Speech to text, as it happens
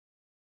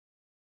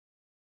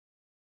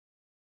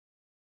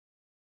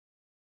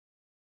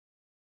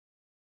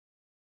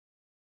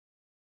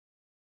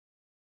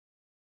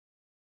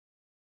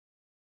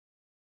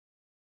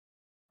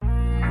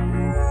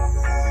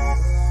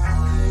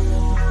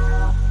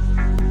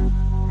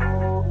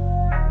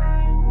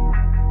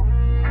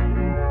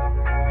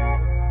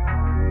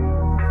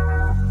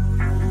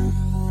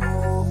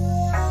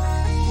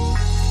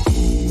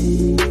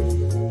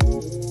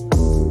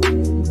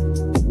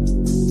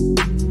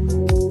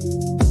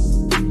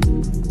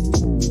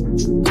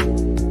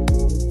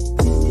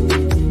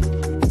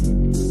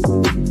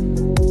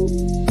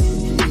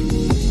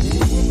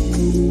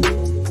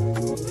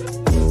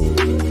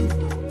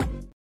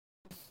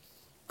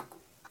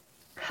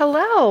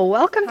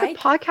Welcome to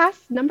Hi.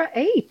 podcast number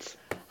 8.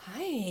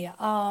 Hi.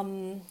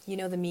 You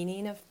know the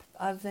meaning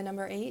of the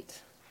number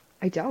eight?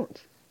 I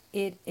don't.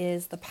 It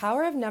is the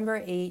power of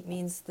number eight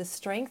means the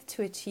strength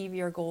to achieve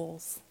your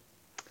goals.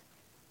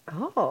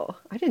 Oh,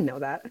 I didn't know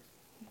that.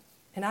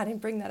 And I didn't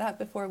bring that up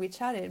before we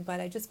chatted, but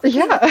I just quickly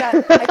looked Yeah.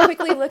 that I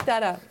quickly looked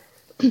that up.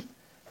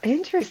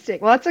 Interesting.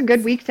 Well, that's a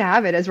good week to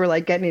have it as we're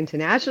like getting into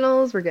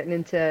nationals, we're getting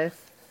into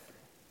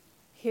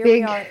Here we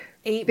big are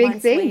 8 big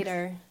months things.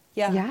 later.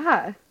 Yeah.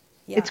 Yeah.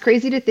 Yeah. It's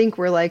crazy to think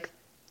we're like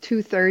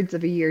 2/3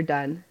 of a year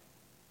done,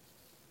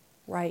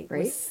 Right. With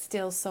right?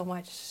 still so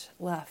much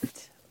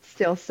left.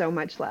 Still so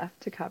much left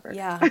to cover.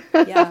 Yeah.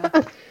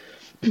 Yeah.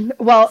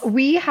 Well,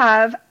 we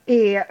have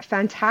a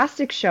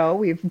fantastic show.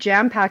 We've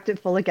jam-packed it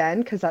full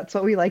again because that's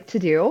what we like to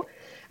do.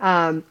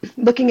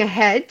 Looking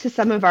ahead to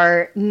some of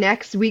our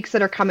next weeks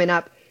that are coming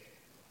up,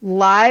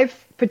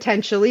 live,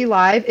 potentially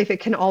live, if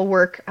it can all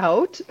work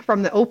out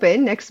from the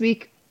Open next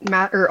week,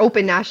 or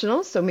Open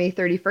Nationals, so May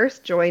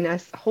 31st. Join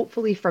us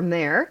hopefully from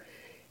there.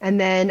 And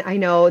then I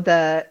know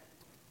the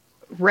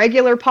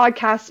regular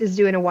podcast is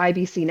doing a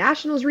YBC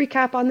Nationals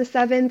recap on the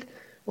 7th.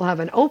 We'll have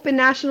an Open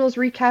Nationals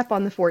recap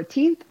on the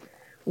 14th.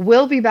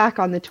 We'll be back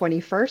on the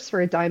 21st for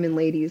a Diamond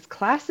Ladies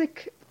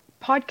Classic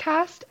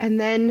podcast.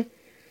 And then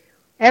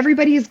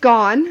everybody's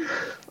gone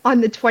on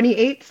the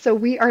 28th. So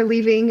we are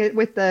leaving it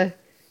with the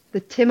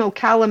Tim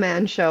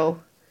O'Callaghan show.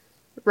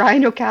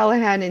 Ryan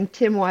O'Callahan and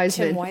Tim Tim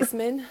Wiseman.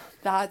 Weisman.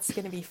 That's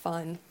going to be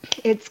fun.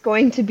 It's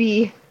going to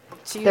be,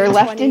 they're June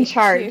left in 20 June,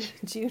 charge.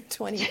 June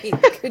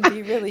 28th could be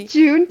June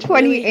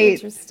really 28th.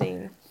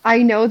 interesting. I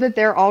know that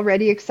they're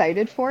already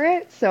excited for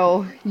it,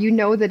 so you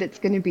know that it's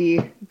going to be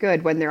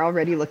good when they're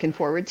already looking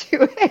forward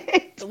to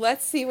it.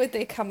 Let's see what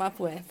they come up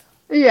with.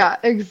 Yeah,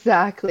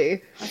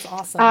 exactly. That's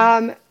awesome.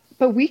 Um,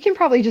 but we can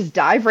probably just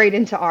dive right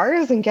into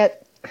ours and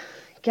get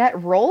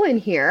rolling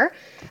here.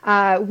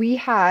 We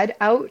had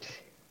out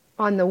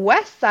on the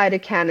west side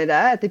of Canada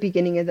at the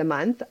beginning of the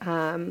month,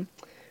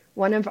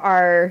 one of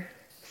our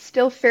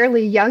still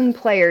fairly young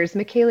players,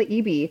 Michaela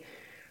Eby,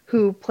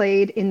 who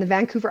played in the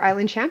Vancouver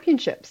Island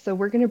Championships. So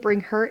we're going to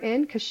bring her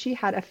in because she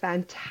had a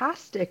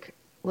fantastic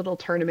little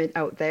tournament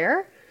out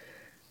there.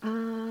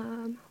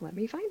 Let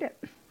me find it.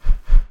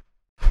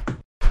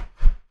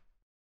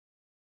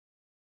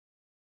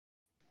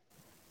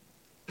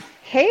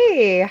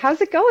 Hey,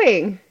 how's it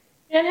going?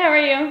 Good, how are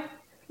you?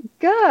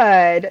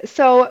 Good.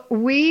 So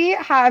we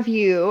have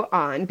you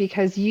on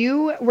because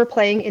you were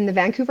playing in the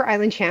Vancouver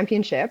Island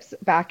Championships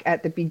back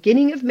at the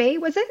beginning of May,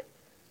 was it?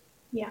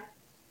 Yeah.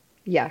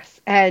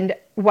 Yes. And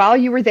while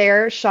you were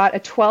there, shot a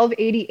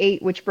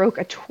 1288, which broke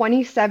a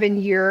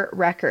 27-year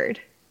record.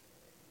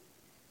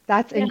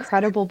 That's Yes.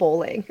 incredible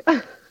bowling.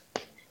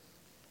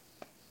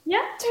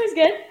 Yeah, it was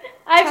good.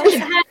 I've Tell us,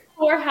 had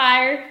four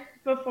higher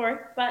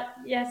before, but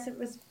yes, it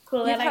was cool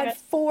you've that I had got.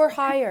 four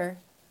higher.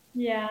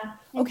 Yeah,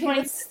 in Okay,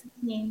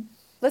 twenty-seventeen.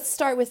 let's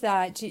start with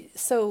that.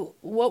 So,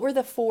 what were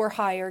the four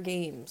higher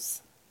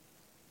games?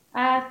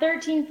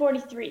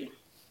 1343.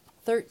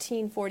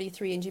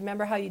 1343. And do you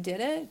remember how you did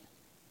it?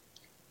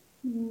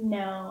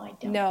 No, I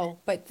don't. No,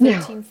 but No.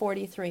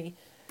 1343.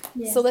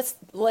 So Yes.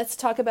 let's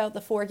talk about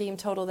the four game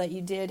total that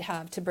you did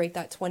have to break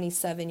that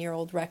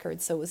 27-year-old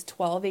record. So it was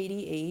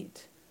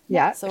 1288. Yep.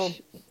 Yeah. So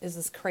this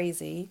is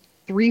crazy.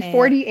 And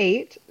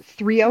 348,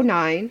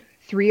 309,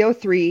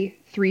 303,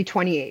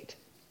 328.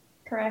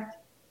 Correct.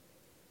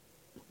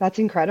 That's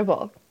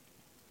incredible.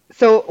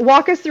 So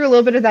walk us through a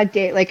little bit of that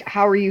day. Like,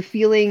 how are you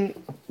feeling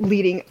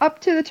leading up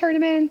to the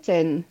tournament?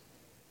 And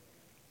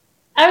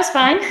I was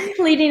fine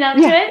leading up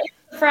to yeah, it.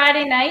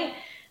 Friday night,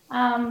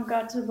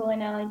 got to the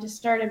bowling alley, just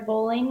started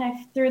bowling.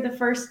 I threw the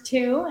first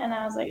two, and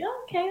I was like,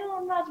 oh, okay, well,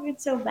 I'm not doing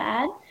so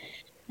bad.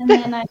 And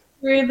then I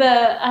threw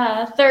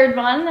the third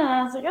one, and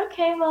I was like,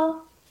 okay,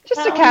 well,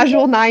 just a that one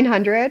casual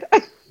 900.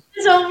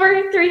 was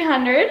over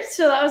 300,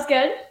 so that was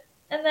good.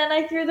 And then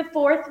I threw the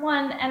fourth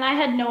one, and I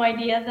had no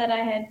idea that I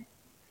had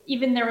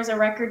even there was a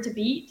record to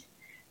beat.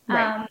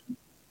 Right. Um,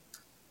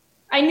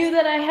 I knew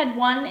that I had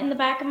one in the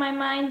back of my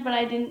mind, but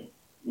I didn't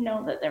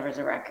know that there was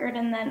a record.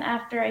 And then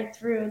after I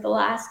threw the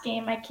last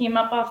game, I came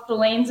up off the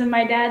lanes, and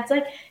my dad's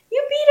like,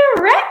 "You beat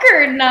a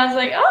record!" And I was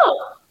like,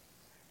 "Oh!"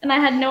 And I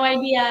had no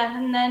idea.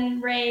 And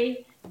then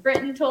Ray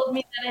Britton told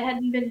me that it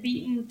hadn't been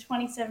beaten in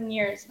 27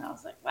 years, and I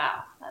was like,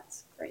 "Wow,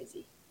 that's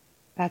crazy."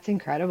 That's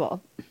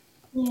incredible.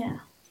 Yeah.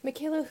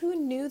 Michaela, who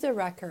knew the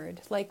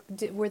record? Like,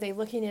 were they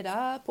looking it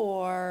up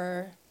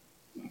or?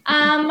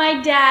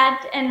 My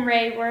dad and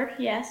Ray were,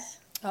 yes.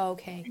 Oh,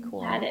 okay, Had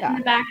cool. it in Yeah.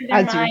 the back of their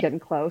As you were mind. getting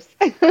close.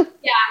 Yeah. The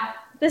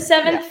Yeah.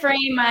 seventh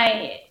frame,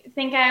 I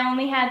think I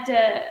only had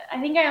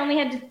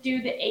to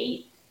do the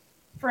eighth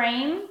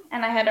frame,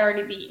 and I had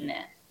already beaten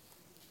it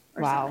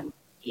or Wow. something,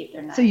 eighth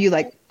or So you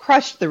ninth. like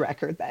crushed the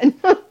record then.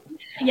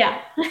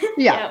 Yeah.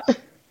 Yeah. Yeah.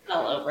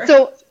 All over.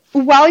 So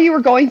while you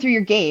were going through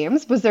your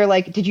games, was there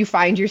like, did you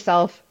find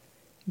yourself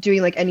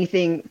doing like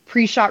anything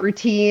pre-shot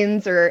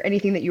routines or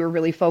anything that you were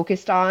really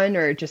focused on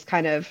or just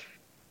kind of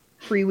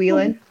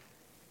freewheeling?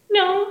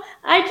 No,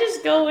 I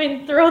just go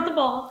and throw the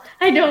ball.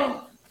 I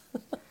don't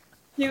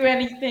do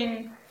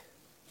anything.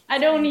 I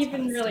don't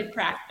even really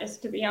practice,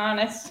 to be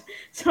honest.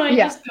 So I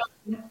Yeah. just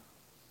go.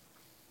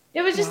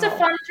 It was just a Wow.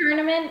 fun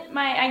tournament.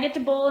 I get to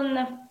bowl in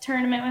the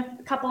tournament with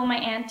a couple of my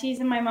aunties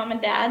and my mom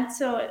and dad,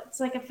 so it's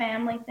like a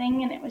family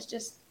thing, and it was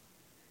just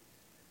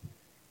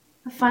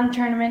a fun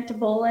tournament to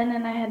bowl in,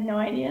 and I had no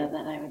idea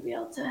that I would be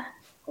able to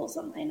pull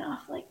something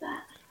off like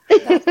that.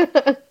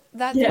 That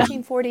that Yeah.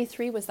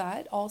 1343, was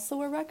that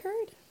also a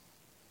record?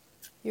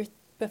 You're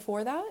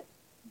before that?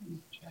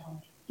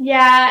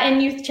 Yeah,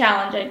 and youth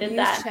challenge I did Youth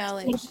that.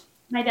 challenge.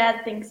 My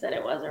dad thinks that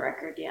it was a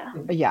record, yeah.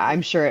 Yeah,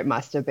 I'm sure it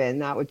must have been.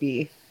 That would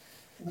be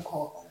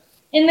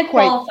In the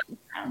quite qualifying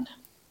round.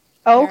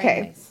 Very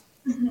okay.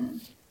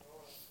 nice.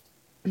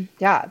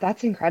 Yeah,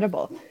 that's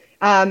incredible.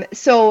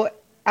 So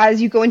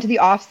as you go into the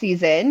off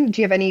season,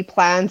 do you have any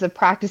plans of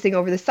practicing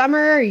over the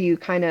summer? Are you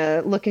kind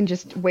of looking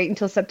just wait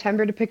until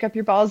September to pick up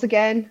your balls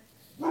again?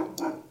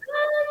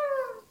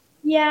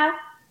 Yeah.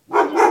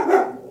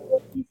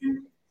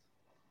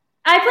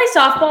 I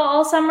play softball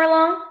all summer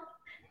long,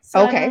 so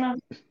I don't Okay. know.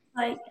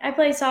 Like I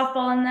play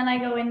softball and then I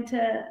go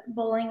into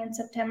bowling in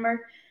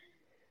September.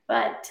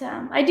 But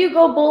I do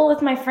go bowl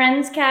with my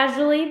friends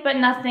casually, but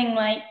nothing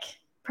like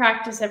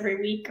practice every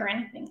week or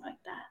anything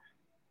like that.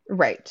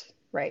 Right.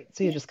 Right.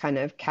 So you Yeah. just kind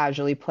of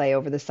casually play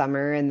over the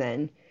summer and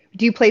then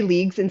do you play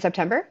leagues in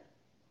September?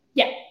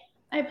 Yeah.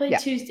 I play Yeah.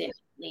 Tuesday night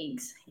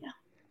leagues. Yeah.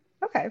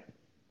 Okay.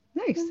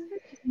 Nice.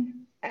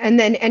 And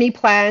then any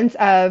plans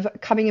of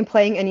coming and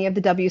playing any of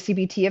the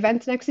WCBT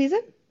events next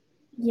season?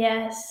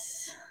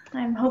 Yes.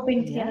 I'm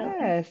hoping to get out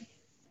there. Yes.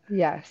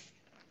 Yes.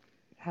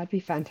 That'd be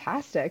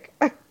fantastic.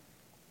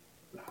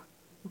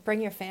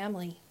 Bring your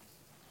family.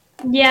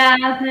 Yeah,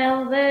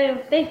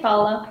 they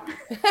follow.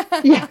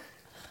 Yeah.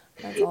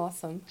 That's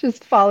awesome.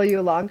 Just follow you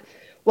along.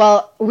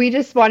 Well, we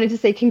just wanted to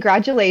say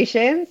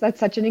congratulations. That's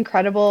such an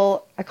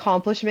incredible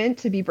accomplishment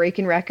to be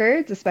breaking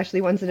records,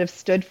 especially ones that have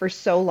stood for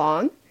so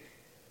long.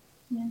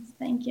 Yes,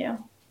 thank you.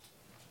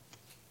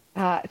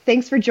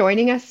 Thanks for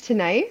joining us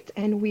tonight,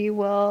 and we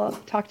will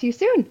talk to you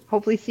soon.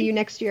 Hopefully, see you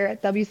next year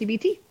at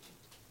WCBT.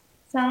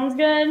 Sounds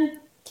good.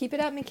 Keep it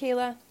up,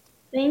 Michaela.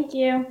 Thank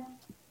you.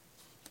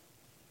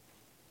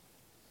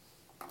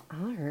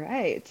 All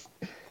right.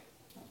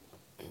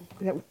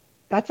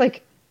 That's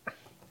like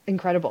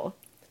incredible.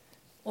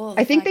 Well,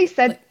 the I think fact they that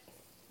said, like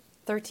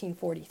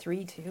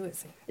 1343 too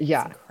is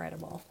yeah,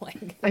 incredible.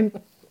 Like I'm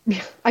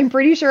I'm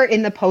pretty sure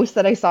in the post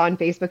that I saw on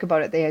Facebook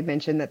about it, they had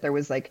mentioned that there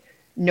was like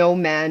no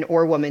man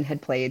or woman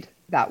had played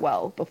that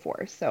well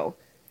before. So,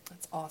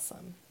 that's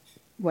awesome.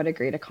 what a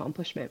great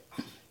accomplishment.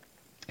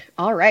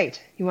 All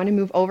right. You want to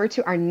move over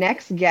to our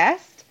next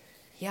guest?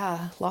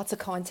 Yeah, lots of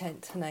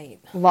content tonight.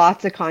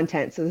 Lots of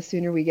content. So, the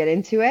sooner we get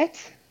into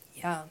it,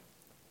 Yeah.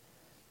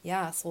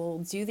 Yeah, so we'll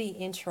do the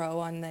intro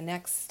on the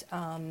next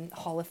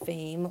Hall of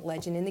Fame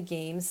legend in the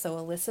game. So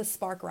Alyssa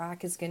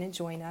Spark-Rack is going to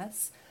join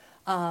us,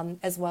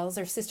 as well as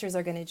her sisters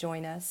are going to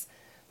join us.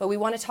 But we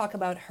want to talk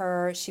about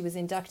her. She was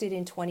inducted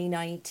in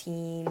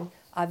 2019,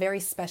 a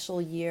very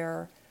special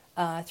year,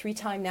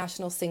 three-time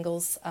national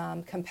singles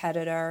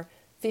competitor,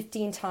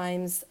 15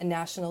 times a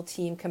national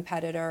team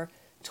competitor,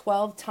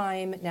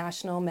 12-time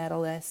national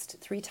medalist,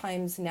 three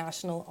times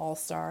national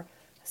all-star,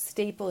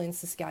 staple in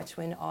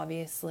Saskatchewan,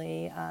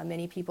 obviously.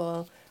 Many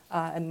people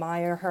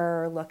admire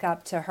her, look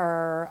up to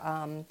her,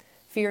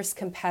 fierce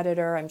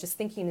competitor. I'm just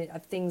thinking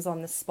of things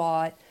on the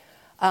spot.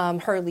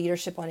 Her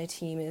leadership on a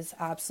team is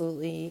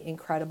absolutely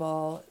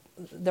incredible.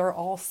 They're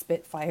all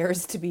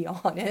spitfires, to be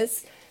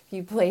honest. If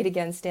you played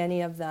against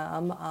any of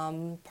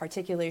them,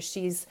 particularly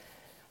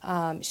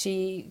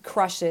she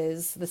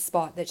crushes the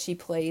spot that she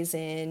plays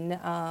in.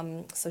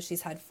 So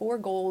she's had 4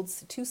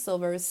 golds, 2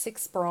 silvers,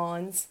 6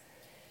 bronze.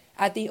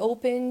 At the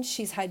Open,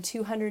 she's had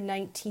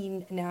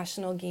 219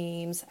 national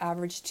games,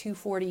 averaged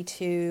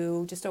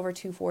 242, just over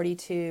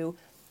 242.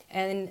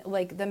 And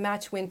like the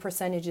match win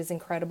percentage is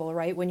incredible,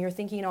 right? When you're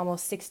thinking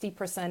almost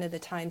 60% of the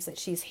times that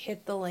she's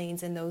hit the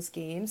lanes in those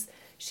games,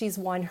 she's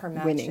won her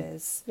winning.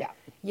 matches. Yeah.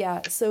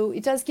 Yeah, so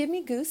it does give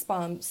me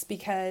goosebumps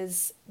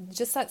because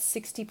just that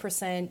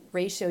 60%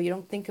 ratio, you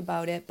don't think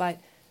about it, but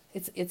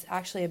it's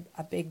actually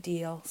a big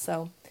deal.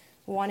 So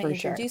we want to For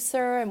sure. introduce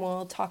her, and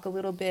we'll talk a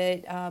little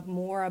bit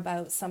more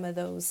about some of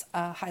those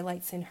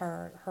highlights in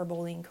her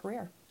bowling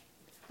career.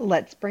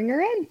 Let's bring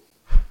her in.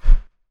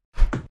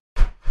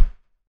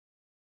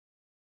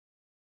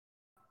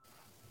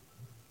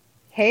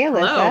 Hey,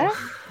 Hello. Alyssa.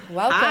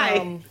 Hi.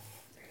 Welcome.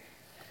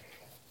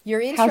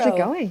 Your How's it intro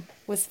going?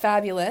 was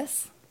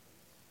fabulous.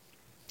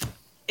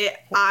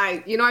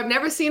 I've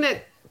never seen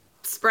it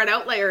spread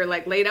out or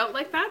like laid out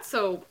like that.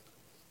 So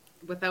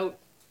without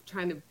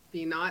trying to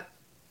be not,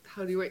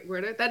 how do you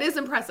word it? That is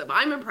impressive.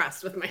 I'm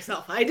impressed with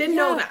myself. I didn't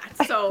know Yeah.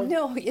 that. So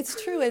No,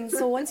 it's true. And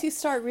so once you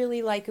start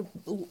really like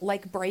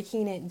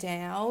breaking it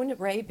down,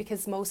 right?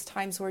 Because most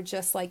times we're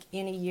just like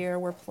in a year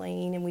we're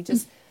playing and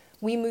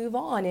we move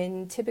on,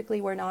 and typically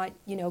we're not,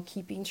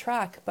 keeping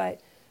track, but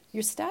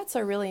your stats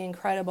are really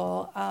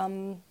incredible.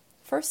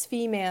 First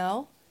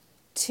female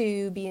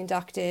to be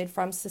inducted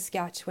from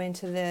Saskatchewan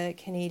to the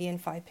Canadian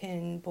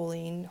 5-Pin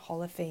Bowling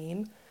Hall of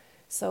Fame.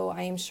 So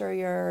I am sure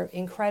you're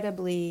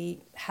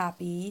incredibly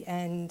happy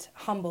and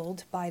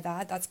humbled by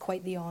that. That's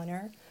quite the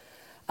honor.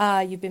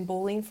 You've been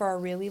bowling for a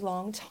really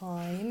long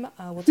time.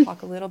 We'll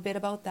talk a little bit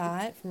about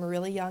that from a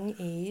really young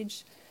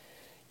age.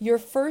 Your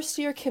first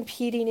year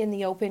competing in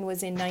the Open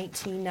was in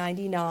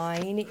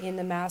 1999. In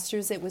the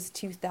Masters, it was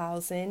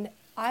 2000.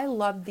 I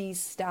love these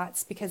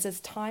stats because as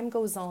time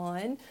goes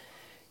on,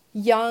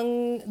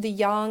 the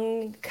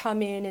young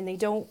come in and they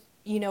don't,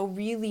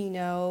 really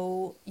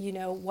know,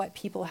 what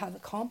people have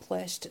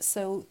accomplished.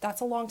 So that's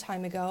a long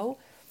time ago.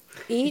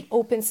 8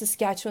 Open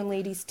Saskatchewan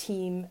ladies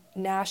team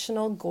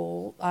national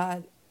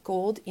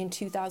gold in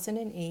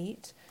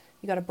 2008.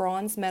 You got a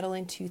bronze medal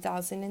in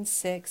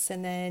 2006,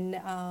 and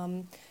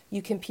then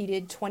you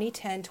competed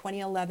 2010,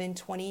 2011,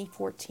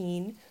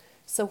 2014.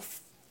 So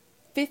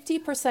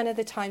 50% of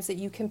the times that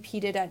you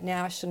competed at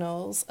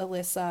nationals,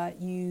 Alyssa,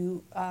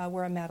 you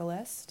were a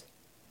medalist,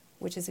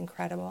 which is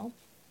incredible.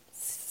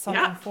 So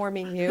I'm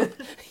informing you.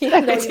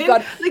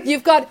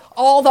 You've got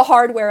all the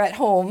hardware at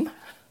home.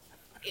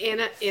 In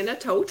a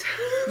tote.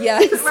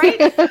 Yes. Right?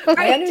 Do you know what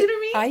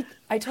I mean?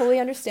 I totally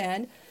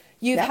understand.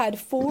 You've had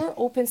 4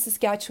 Open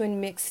Saskatchewan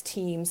mixed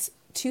teams.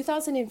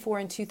 2004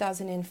 and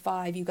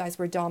 2005, you guys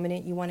were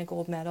dominant. You won a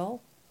gold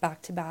medal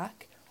back to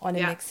back on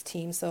a mixed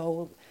team.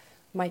 So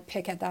might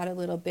pick at that a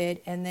little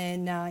bit. And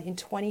then in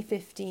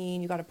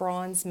 2015, you got a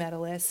bronze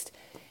medalist.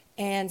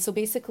 And so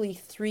basically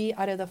 3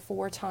 out of the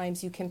 4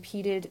 times you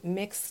competed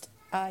mixed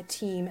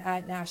team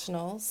at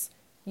nationals,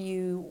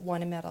 you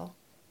won a medal.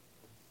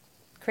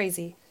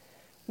 Crazy.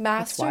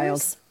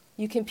 Masters,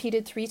 you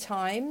competed 3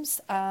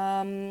 times.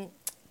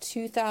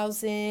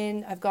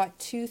 2000, I've got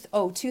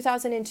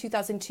 2000 and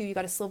 2002, you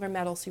got a silver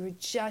medal. So you were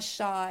just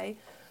shy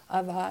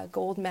of a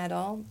gold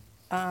medal,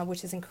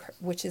 which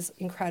is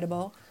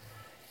incredible.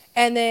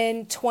 And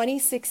then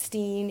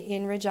 2016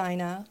 in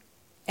Regina,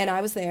 and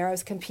I was there. I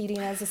was competing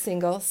as a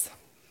singles.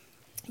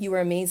 You were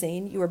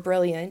amazing. You were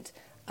brilliant.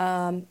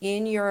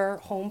 In your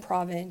home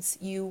province,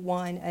 you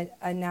won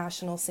a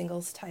national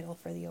singles title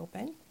for the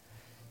Open,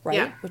 right?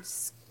 Yeah. Which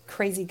is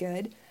crazy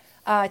good.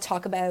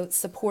 Talk about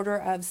supporter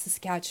of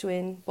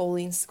Saskatchewan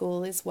Bowling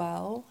School as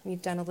well.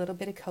 You've done a little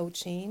bit of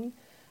coaching.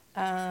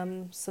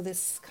 So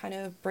this kind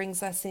of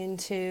brings us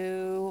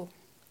into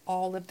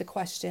all of the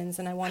questions.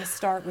 And I want to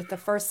start with the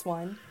first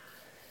one,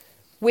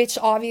 which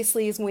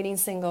obviously is winning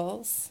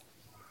singles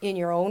in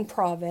your own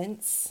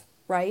province,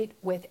 right?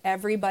 With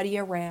everybody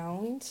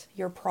around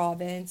your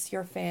province,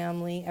 your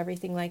family,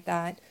 everything like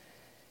that.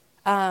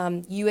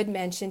 You had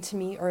mentioned to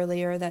me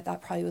earlier that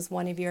probably was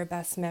one of your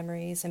best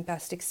memories and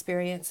best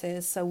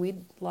experiences. So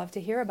we'd love to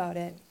hear about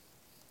it.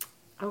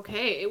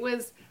 Okay.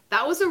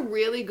 That was a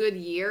really good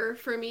year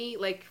for me.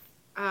 Like,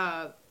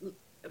 I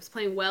was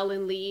playing well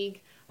in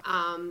league.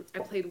 I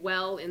played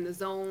well in the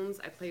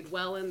zones. I played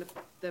well in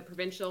the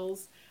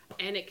provincials,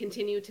 and it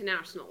continued to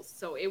nationals.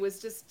 So it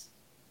was just,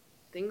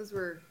 things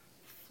were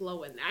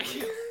flowing that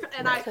year.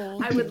 And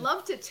I would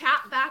love to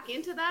tap back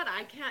into that.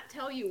 I can't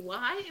tell you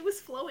why it was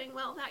flowing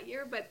well that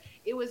year, but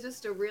it was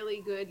just a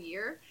really good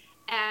year.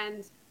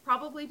 And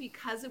probably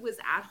because it was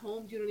at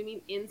home, do you know what I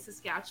mean, in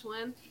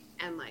Saskatchewan,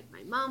 and like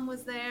my mom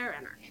was there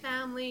and our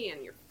family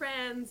and your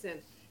friends,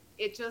 and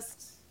it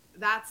just,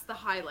 that's the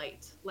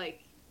highlight. Like,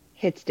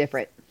 Hits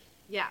different.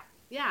 Yeah,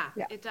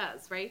 it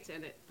does, right?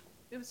 And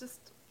it was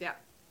just,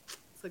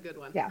 it's a good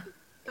one. Yeah.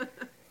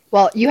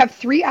 Well, you have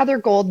 3 other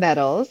gold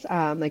medals,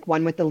 like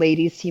 1 with the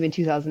ladies team in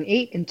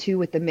 2008 and 2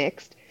 with the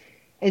mixed.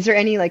 Is there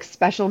any like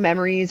special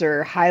memories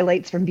or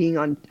highlights from being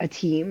on a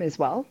team as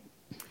well?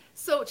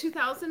 So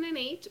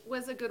 2008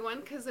 was a good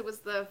one because it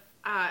was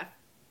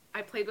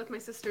I played with my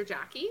sister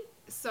Jackie.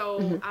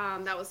 So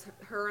that was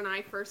her and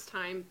I first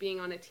time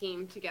being on a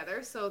team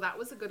together. So that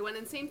was a good one.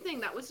 And same thing,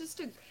 that was just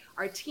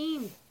our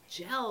team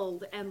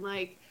gelled, and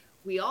like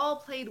we all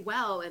played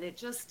well, and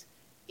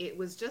it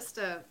was just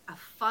a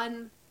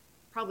fun,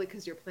 probably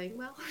because you're playing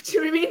well, do you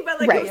know what I mean? But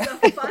like It was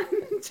a fun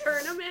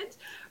tournament,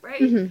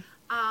 right?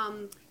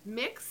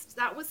 Mixed,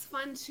 that was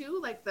fun too.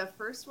 Like the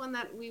first one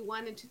that we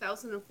won in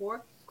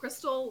 2004,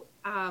 Crystal,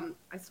 I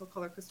still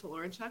call her Crystal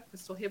Oranchuk,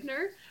 Crystal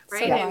Hibner,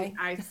 right? So and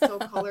I still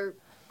call her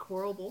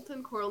Coral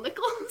Bolton, Coral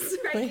Nichols,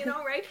 right? You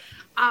know, right?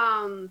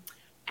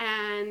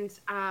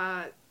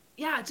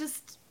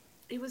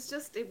 It was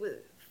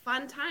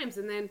fun times.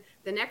 And then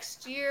the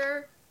next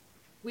year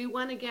we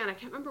won again. I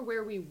can't remember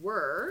where we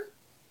were,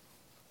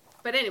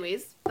 but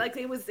anyways, like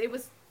it was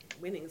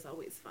winning is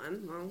always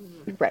fun.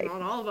 Well, Right.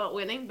 Not all about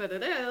winning, but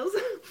it is.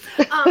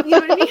 You know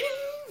what I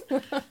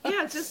mean?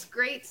 Yeah, just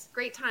great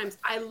times.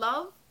 I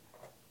love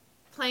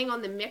playing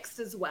on the mixed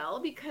as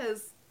well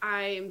because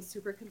I'm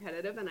super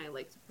competitive and I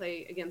like to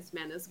play against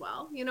men as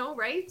well, you know,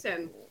 right?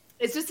 And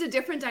it's just a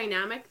different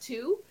dynamic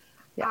too.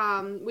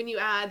 Yeah. When you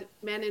add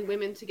men and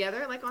women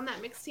together, like on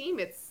that mixed team,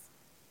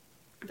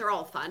 they're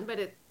all fun, but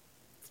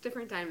it's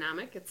different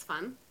dynamic. It's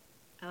fun.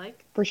 I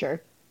like. For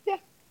sure. Yeah.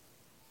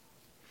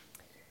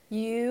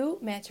 You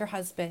met your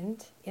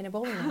husband in a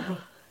bowling alley.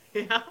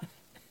 Yeah.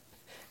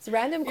 It's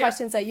random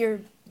questions that you're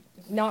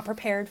not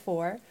prepared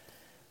for.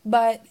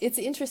 But it's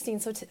interesting.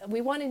 So we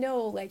want to know,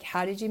 like,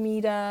 how did you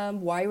meet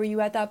him? Why were you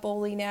at that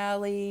bowling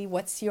alley?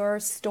 What's your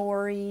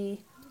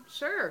story?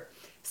 Sure.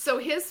 So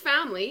his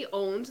family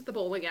owned the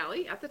bowling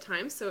alley at the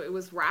time. So it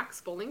was Rack's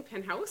Bowling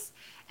Pin House.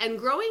 And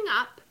growing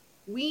up,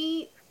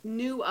 we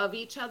knew of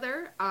each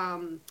other.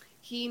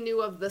 He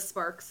knew of the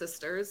Spark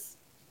sisters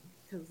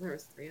because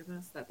there's three of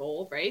us that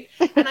bowled, right?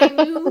 And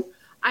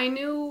I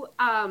knew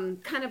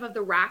kind of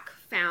the Rack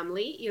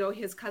family. You know,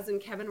 his cousin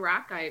Kevin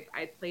Rack,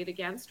 I played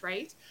against,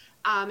 right?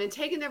 And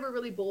Tegan never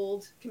really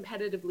bowled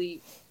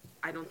competitively.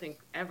 I don't think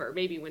ever.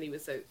 Maybe when he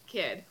was a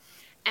kid.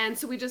 And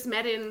so we just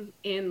met in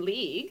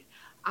league,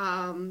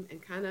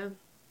 and kind of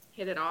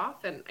hit it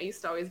off. And I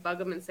used to always bug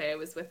him and say I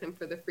was with him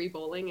for the free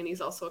bowling, and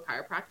he's also a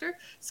chiropractor,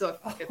 so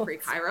I get free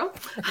chiro.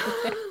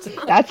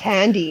 That's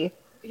handy.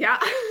 Yeah.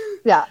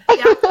 Yeah.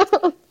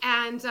 Yeah.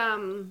 And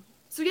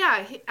so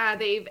yeah,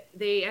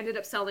 they ended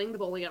up selling the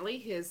bowling alley.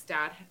 His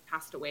dad had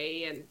passed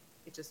away, and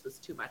it just was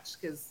too much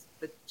because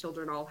the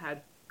children all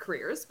had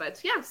careers.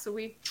 But yeah, so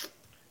we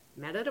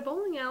met at a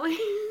bowling alley.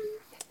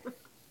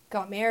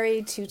 Got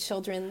married, 2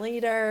 children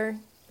later.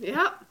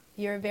 Yep.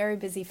 You're a very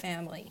busy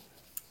family.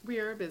 We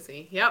are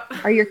busy.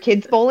 Yep. Are your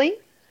kids bowling?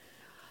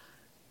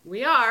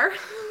 We are.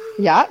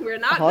 Yeah. We're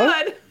not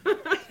Uh-huh.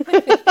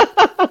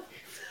 good.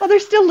 Well, they're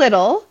still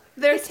little.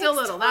 They're It still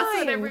takes little.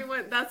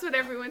 time. That's what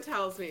everyone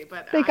tells me.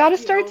 But They got to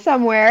start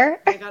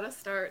somewhere. They got to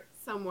start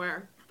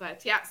somewhere.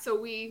 But yeah, so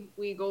we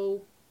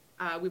go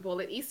we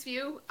bowl at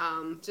Eastview,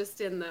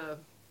 just in the,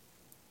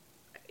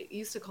 it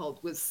used to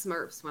was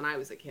Smurfs when I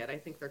was a kid. I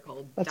think they're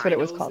called That's Dinos what it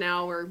was called.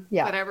 now, or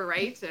Yeah. whatever,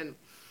 right? And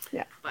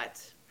Yeah.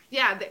 but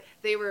yeah,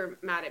 they were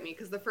mad at me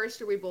because the first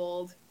year we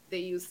bowled, they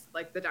used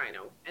like the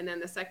dyno, and then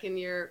the second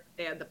year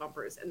they had the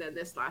bumpers, and then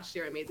this last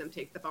year I made them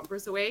take the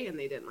bumpers away, and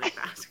they didn't like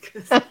that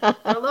because they're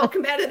a little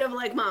competitive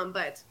like mom.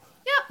 But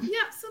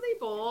yeah, so they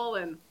bowl,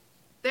 and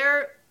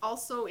they're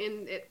also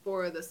in it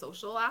for the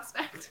social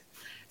aspect.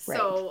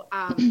 So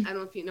I don't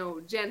know if you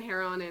know Jen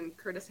Heron and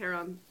Curtis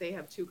Heron. They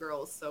have 2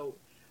 girls, so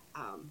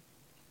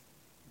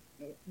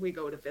we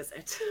go to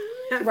visit.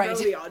 Right.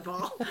 Throw the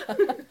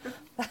oddball.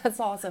 That's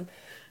awesome.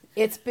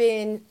 It's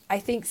been, I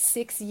think,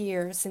 6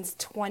 years since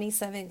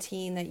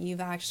 2017 that you've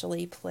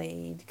actually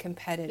played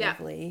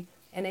competitively.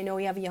 And I know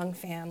you have a young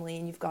family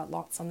and you've got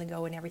lots on the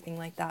go and everything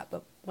like that.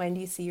 But when do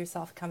you see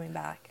yourself coming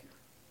back?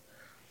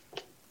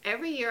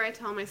 Every year I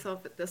tell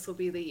myself that this will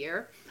be the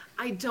year.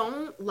 I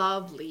don't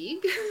love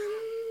league,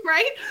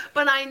 right?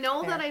 But I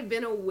know that I've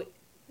been away.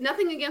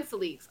 Nothing against the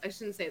leagues. I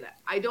shouldn't say that.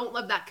 I don't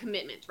love that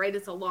commitment, right?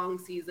 It's a long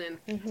season.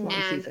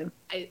 And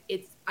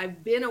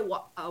I've been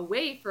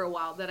away for a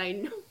while that I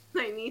know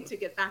I need to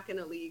get back in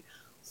a league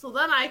so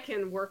then I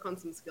can work on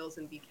some skills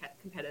and be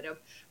competitive.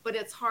 But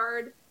it's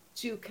hard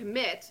to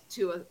commit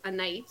to a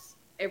night,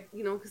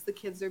 you know, because the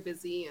kids are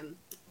busy.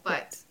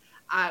 But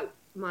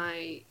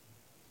my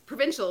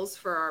provincials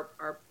for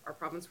our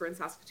province were in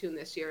Saskatoon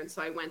this year, and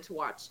so I went to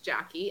watch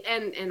Jackie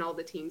and all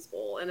the teams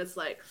bowl, and it's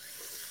like,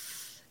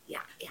 yeah,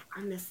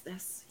 I miss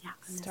this. Yeah,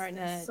 Starting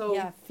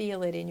to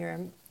feel it in your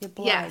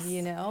blood, yes.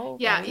 you know?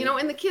 Yeah, right? you know,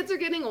 and the kids are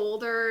getting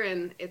older,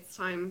 and it's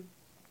time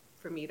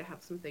for me to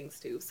have some things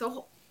too.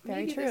 So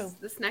Very maybe true.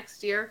 This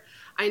next year,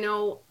 I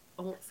know,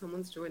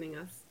 someone's joining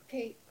us.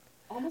 Okay,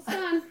 almost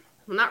done.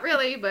 Well, not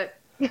really, but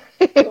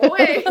go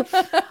away.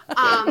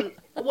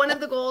 One of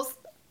the goals,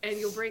 and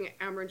you'll bring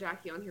Amber and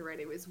Jackie on here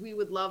right away, is we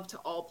would love to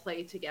all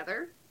play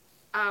together.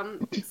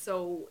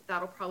 So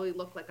that'll probably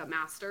look like a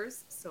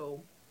Masters.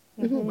 So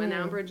when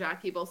Amber and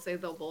Jackie both say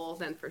they'll bowl,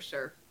 then for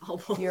sure I'll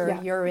bowl.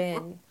 You're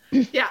in.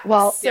 Yeah.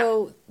 Well,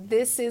 So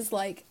this is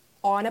like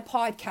on a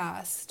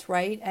podcast,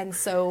 right? And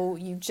so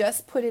you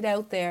just put it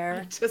out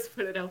there Just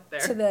put it out there.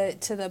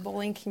 to the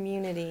bowling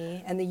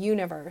community and the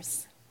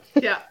universe.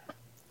 Yeah.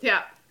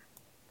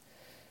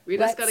 We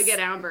just got to get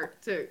Amber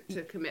to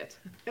commit.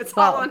 It's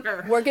all on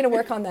her. We're going to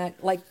work on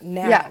that like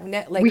now.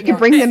 Yeah. Like We can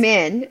bring them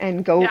in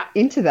and go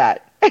into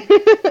that.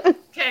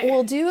 Okay.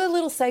 We'll do a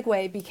little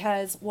segue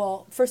because,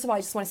 well, first of all, I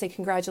just want to say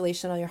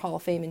congratulations on your Hall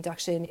of Fame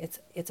induction.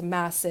 It's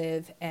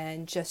massive,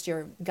 and just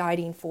your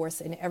guiding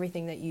force in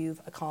everything that you've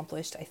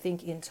accomplished. I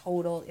think in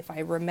total, if I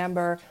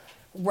remember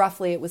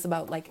roughly, it was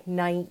about like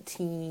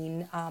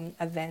 19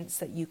 events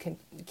that you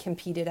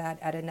competed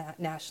at a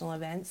national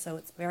event. So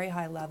it's very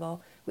high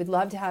level. We'd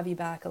love to have you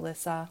back,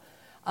 Alyssa.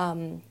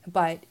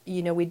 But,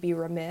 you know, we'd be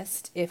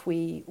remiss if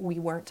we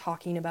weren't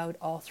talking about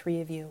all 3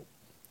 of you.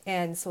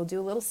 And so we'll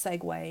do a little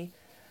segue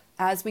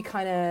as we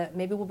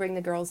maybe we'll bring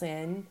the girls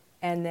in,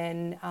 and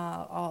then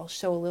I'll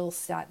show a little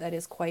stat that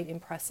is quite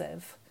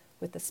impressive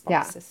with the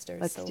Spark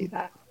sisters. Let's do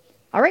that.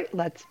 All right,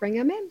 let's bring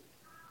them in.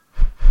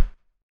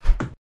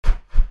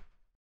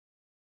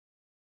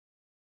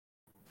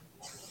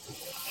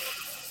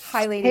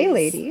 Hi, ladies. Hey,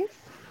 ladies.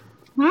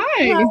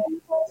 Hi.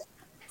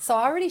 So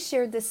I already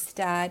shared this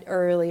stat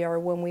earlier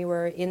when we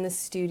were in the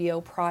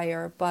studio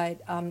prior,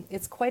 but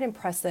it's quite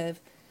impressive.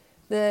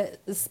 the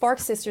Spark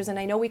sisters, and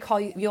I know we call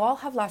you all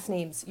have last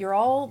names. You're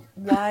all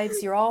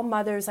wives, you're all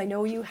mothers. I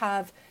know you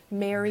have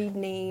married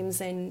names,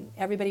 and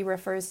everybody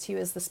refers to you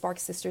as the Spark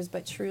sisters,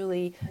 but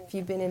truly, if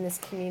you've been in this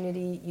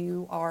community,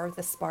 you are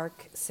the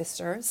Spark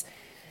sisters.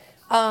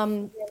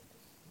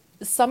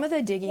 Some of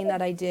the digging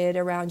that I did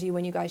around you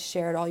when you guys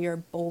shared all your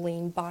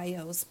bowling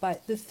bios,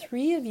 but the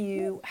three of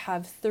you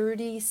have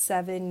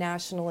 37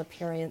 national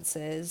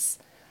appearances,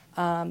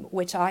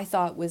 which I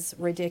thought was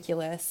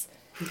ridiculous.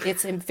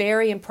 It's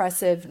very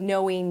impressive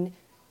knowing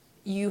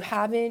you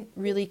haven't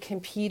really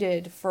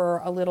competed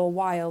for a little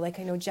while. Like,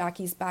 I know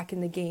Jackie's back in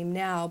the game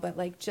now, but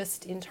like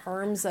just in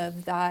terms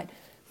of that,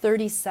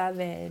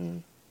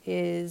 37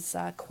 is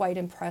quite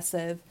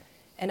impressive.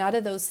 And out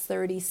of those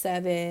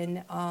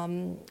 37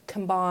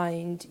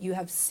 combined, you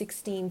have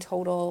 16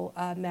 total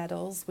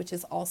medals, which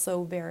is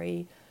also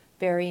very,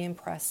 very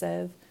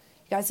impressive.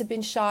 You guys have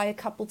been shy a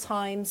couple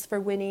times for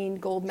winning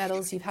gold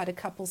medals. You've had a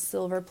couple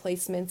silver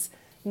placements.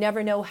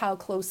 Never know how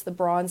close the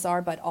bronze are,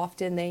 but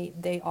often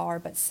they are.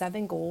 But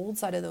 7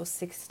 golds out of those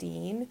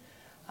 16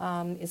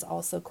 is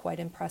also quite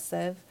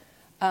impressive.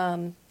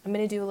 I'm going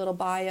to do a little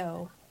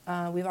bio.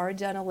 We've already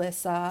done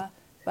Alyssa,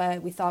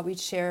 but we thought we'd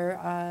share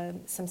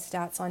some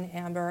stats on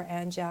Amber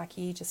and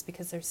Jackie just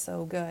because they're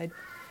so good.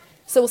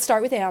 So we'll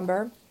start with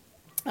Amber.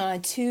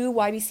 2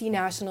 YBC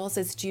Nationals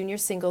as junior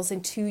singles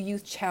and 2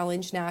 Youth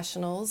Challenge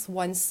Nationals,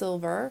 1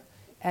 silver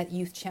at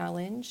Youth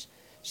Challenge.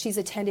 She's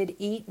attended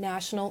 8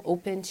 National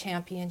Open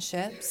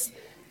Championships.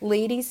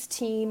 Ladies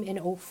team in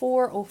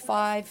 04,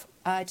 05,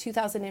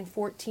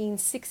 2014,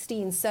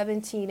 16,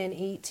 17, and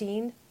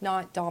 18.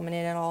 Not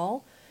dominant at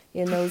all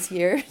in those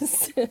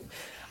years.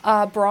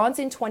 Bronze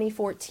in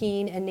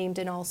 2014 and named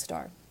an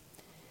All-Star.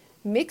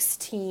 Mixed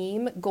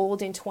team,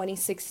 gold in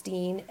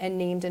 2016 and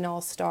named an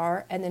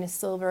All-Star, and then a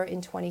silver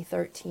in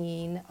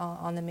 2013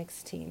 on the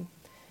mixed team.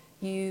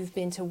 You've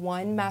been to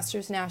 1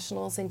 Masters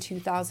Nationals in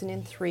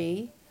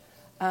 2003.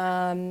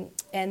 And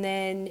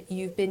then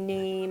you've been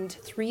named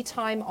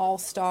 3-time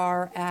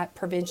All-Star at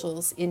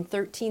Provincials in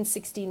 13,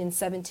 16, and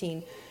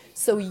 17.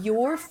 So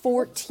your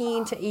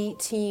 14 to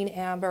 18,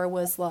 Amber,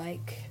 was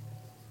like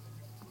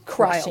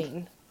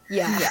crushing.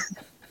 Yeah.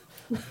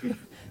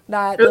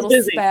 That little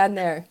busy. span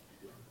there,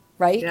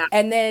 right? Yeah.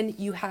 And then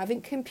you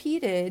haven't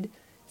competed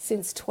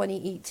since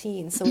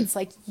 2018. So it's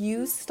like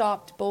you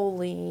stopped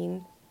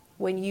bowling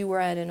when you were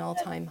at an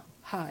all-time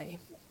high.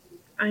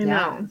 I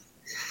know.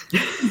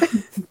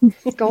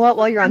 Go out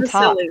while you're on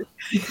top. Silly.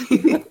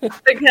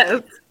 I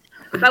guess.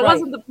 That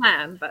wasn't the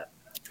plan, but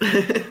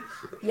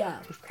Yeah.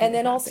 And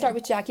then I'll start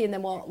with Jackie, and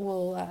then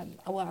we'll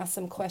ask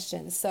some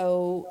questions.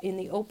 So in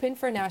the Open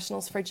for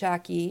Nationals for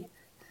Jackie,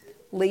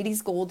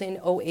 ladies gold in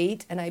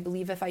 08, and I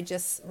believe if I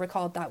just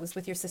recalled that was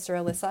with your sister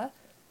Alyssa.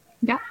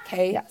 Yeah.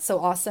 Okay, so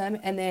awesome.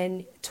 And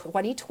then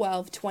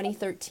 2012,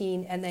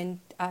 2013, and then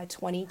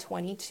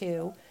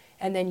 2022.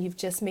 And then you've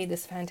just made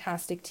this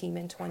fantastic team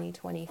in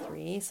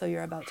 2023. So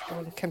you're about to go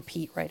and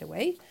compete right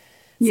away. So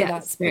Yes,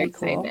 that's very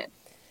pretty cool. excited.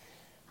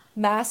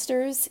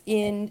 Masters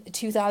in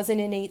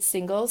 2008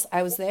 singles.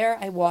 I was there.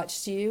 I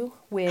watched you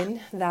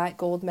win that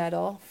gold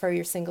medal for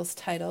your singles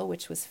title,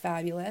 which was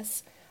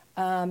fabulous.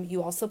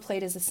 You also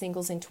played as a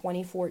singles in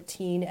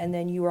 2014, and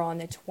then you were on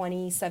the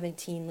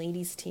 2017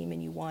 ladies team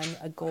and you won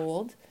a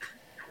gold.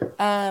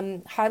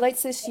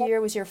 Highlights this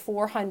year was your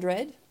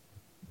 400,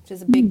 which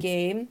is a big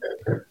game.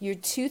 Your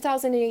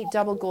 2008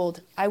 double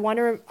gold.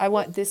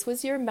 This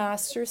was your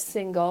master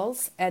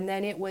singles, and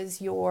then it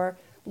was your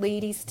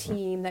ladies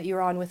team that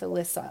you're on with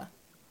Alyssa.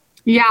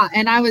 Yeah,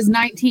 and I was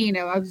 19.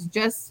 I was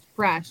just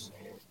fresh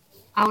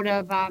out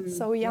of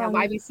So young.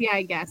 YBC,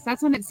 I guess.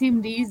 That's when it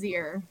seemed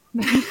easier.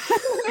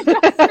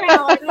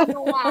 I don't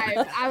know why.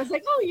 But I was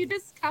like, oh, you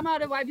just come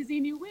out of YBC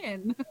and you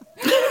win.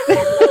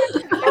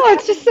 Oh,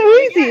 it's just so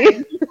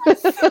easy.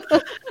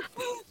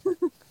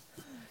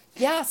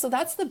 Yeah, so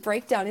that's the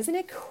breakdown. Isn't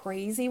it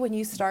crazy when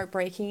you start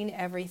breaking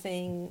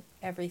everything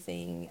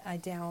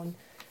down?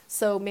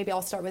 So maybe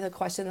I'll start with a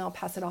question and I'll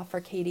pass it off for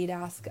Katie to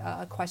ask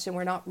a question.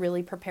 We're not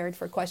really prepared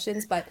for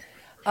questions, but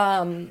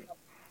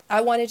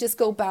I want to just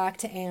go back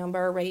to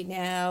Amber right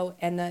now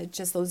and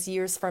just those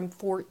years from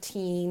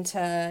 14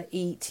 to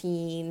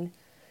 18.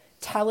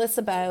 Tell us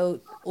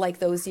about like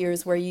those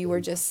years where you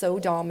were just so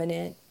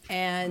dominant,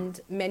 and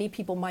many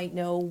people might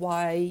know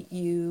why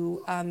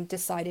you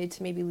decided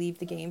to maybe leave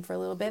the game for a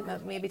little bit.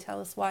 But maybe tell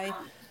us why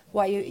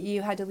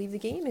you had to leave the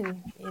game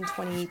in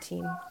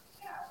 2018.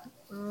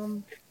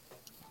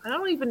 I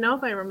don't even know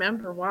if I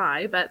remember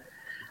why, but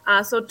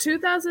so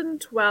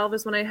 2012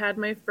 is when I had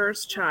my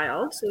first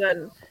child. So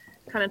then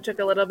kind of took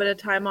a little bit of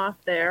time off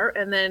there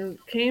and then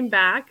came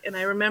back. And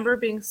I remember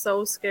being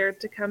so scared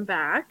to come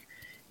back.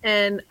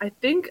 And I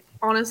think,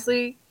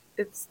 honestly,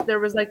 there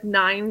was like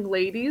 9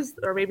 ladies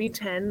or maybe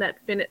 10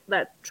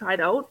 that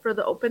tried out for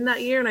the Open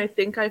that year. And I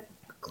think I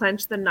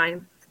clinched the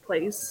 9th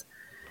place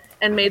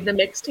and made the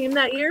mixed team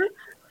that year.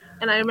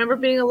 And I remember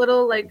being a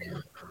little like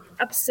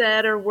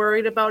upset or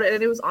worried about it,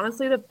 and it was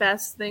honestly the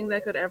best thing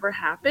that could ever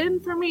happen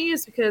for me,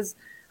 is because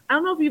I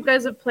don't know if you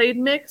guys have played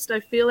mixed. I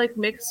feel like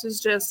mixed is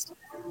just,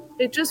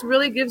 it just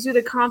really gives you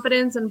the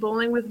confidence, and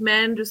bowling with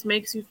men just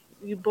makes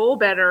you bowl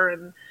better.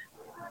 And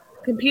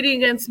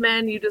competing against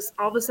men, you just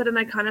all of a sudden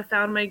I kind of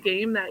found my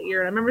game that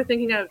year. I remember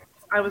thinking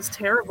I was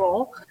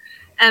terrible,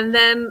 and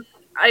then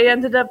I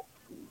ended up.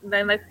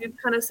 Then, like you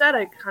kind of said,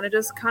 I kind of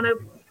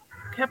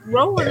kept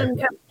rolling and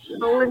kept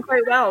bowling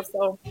quite well.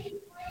 So,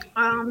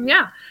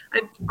 yeah,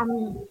 I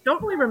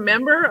don't really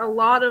remember a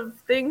lot of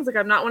things. Like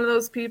I'm not one of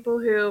those people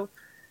who,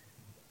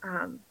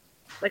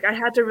 like I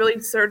had to really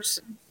search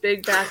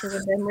big back of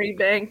the memory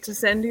bank to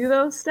send you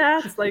those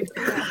stats. Like,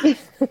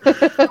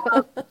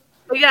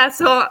 but yeah.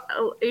 So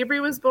Avery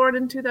was born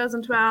in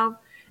 2012,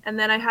 and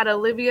then I had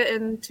Olivia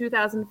in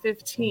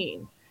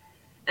 2015,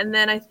 and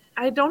then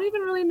I don't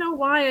even really know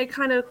why I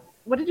kind of.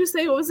 What did you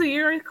say? What was the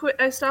year I quit?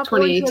 I stopped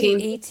bowling?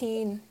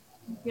 2018.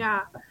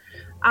 Yeah.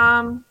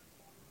 I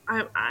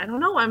don't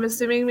know. I'm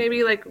assuming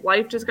maybe like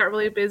life just got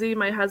really busy.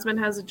 My husband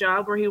has a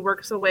job where he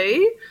works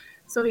away.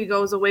 So he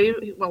goes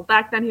away. Well,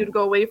 back then he would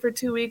go away for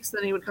 2 weeks,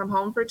 then he would come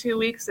home for 2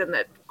 weeks, and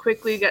it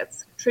quickly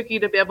gets tricky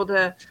to be able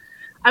to.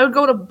 I would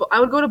go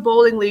to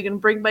bowling league and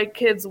bring my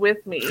kids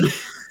with me.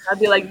 I'd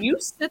be like, you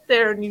sit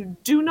there and you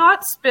do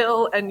not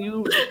spill, and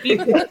you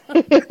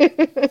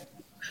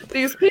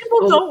these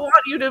people don't want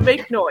you to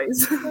make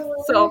noise.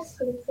 So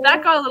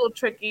that got a little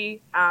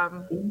tricky.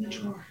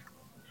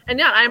 And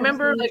yeah, I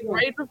remember like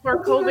right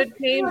before COVID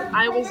came,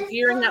 I was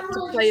gearing up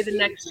to play the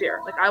next year.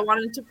 Like I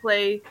wanted to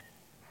play,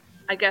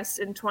 I guess,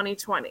 in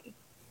 2020,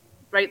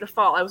 right? The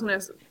fall. I was going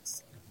to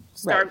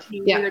start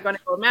either going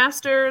to go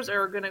Masters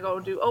or going to go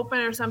do Open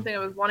or something. I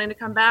was wanting to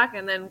come back,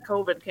 and then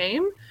COVID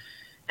came.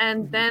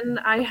 And then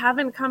I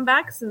haven't come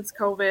back since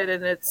COVID,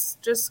 and it's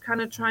just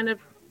kind of trying to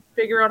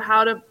figure out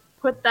how to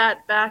put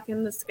that back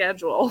in the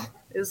schedule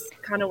is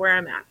kind of where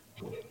I'm at.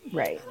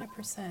 Right.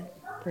 100%.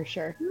 For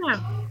sure. Yeah.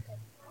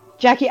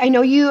 Jackie, I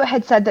know you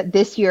had said that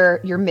this year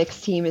your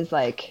mixed team is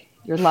like,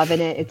 you're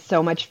loving it. It's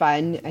so much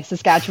fun.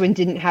 Saskatchewan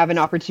didn't have an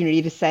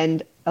opportunity to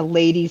send a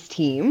ladies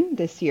team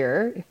this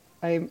year.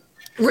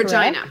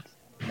 Regina.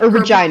 Or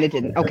Regina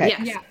didn't. Okay.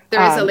 Yes. Yeah.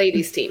 There is a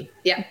ladies team.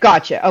 Yeah.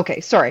 Gotcha. Okay.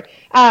 Sorry.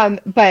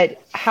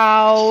 But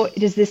how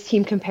does this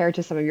team compare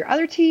to some of your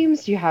other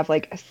teams? Do you have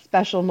like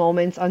special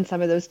moments on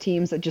some of those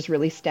teams that just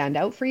really stand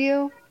out for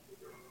you?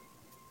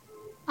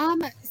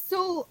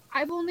 So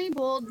I've only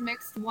bowled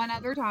mixed one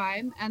other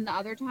time, and the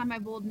other time I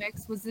bowled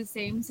mixed was the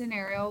same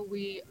scenario.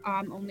 We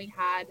only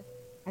had,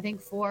 I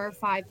think, 4 or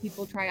 5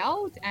 people try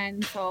out,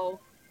 and so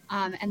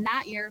and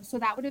that year, so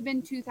that would have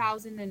been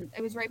 2000, and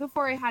it was right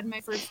before I had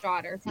my first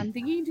daughter. So I'm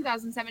thinking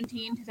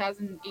 2017,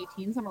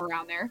 2018, somewhere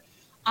around there.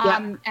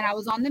 And I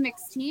was on the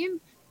mixed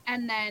team,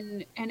 and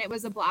it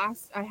was a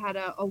blast. I had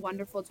a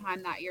wonderful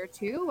time that year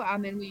too.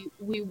 And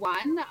we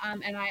won.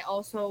 And I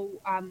also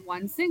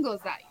won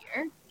singles that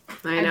year.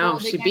 I know,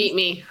 she beat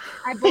me.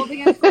 I bowled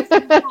against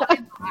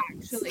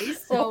actually.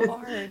 So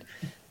hard.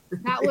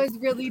 That was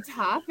really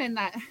tough. And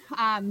that,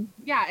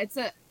 it's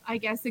I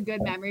guess a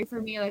good memory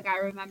for me. Like I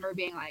remember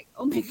being like,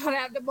 oh my God, I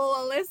have to bowl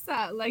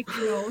Alyssa. Like,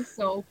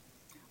 so,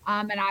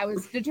 and I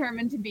was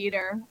determined to beat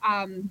her,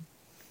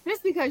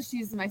 just because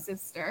she's my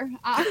sister.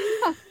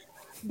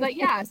 But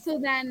yeah, so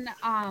then,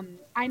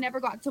 I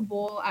never got to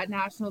bowl at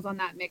nationals on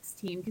that mixed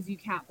team because you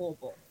can't bowl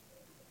both.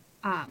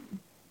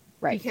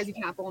 Right. Because you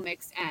can't bowl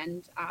mixed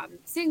and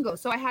single.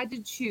 So I had to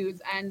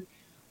choose, and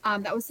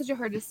that was such a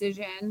hard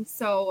decision.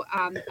 So,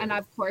 and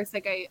of course,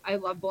 like I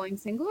love bowling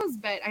singles,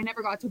 but I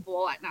never got to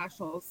bowl at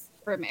nationals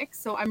for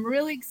mixed. So I'm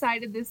really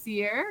excited this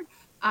year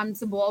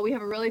to bowl. We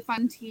have a really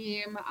fun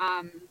team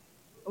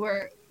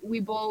where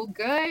we bowl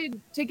good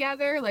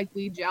together. Like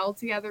we gel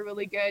together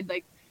really good.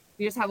 Like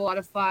we just have a lot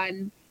of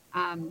fun.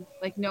 A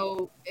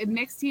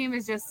mixed team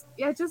is just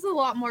a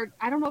lot more.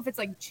 I don't know if it's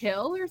like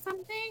chill or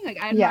something. Like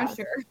I'm not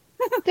sure.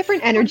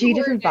 Different energy,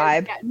 different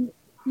vibe.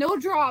 No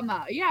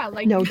drama. Yeah,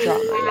 like no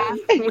drama. Laugh,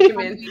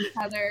 each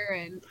other,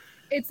 and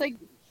it's like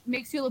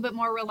makes you a little bit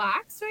more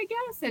relaxed, I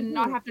guess, and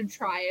not have to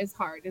try as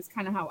hard is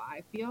kind of how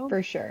I feel.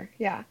 For sure.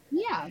 Yeah.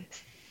 Yeah.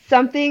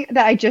 Something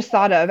that I just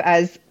thought of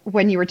as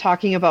when you were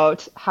talking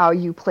about how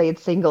you played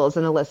singles,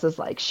 and Alyssa's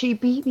like, she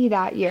beat me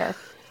that year.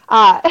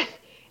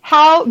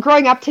 How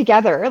growing up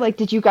together, like,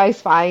 did you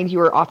guys find you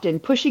were often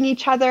pushing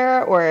each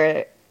other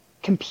or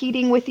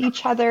competing with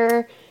each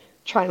other?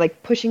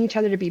 Pushing each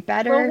other to be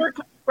better? Well,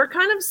 we're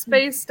kind of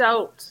spaced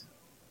out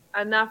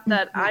enough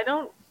that I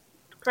don't,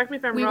 correct me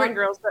if I'm wrong,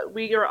 girls, but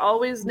we are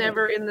always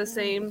never in the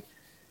same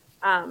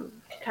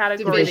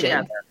category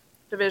together.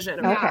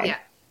 Division. Okay. Yeah.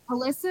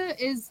 Alyssa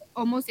is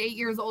almost 8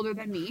 years older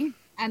than me,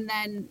 and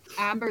then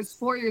Amber's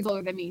 4 years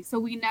older than me. So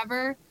we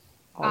never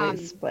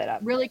always split up.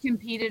 Really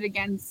competed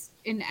against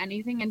in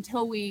anything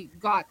until we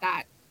got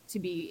that to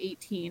be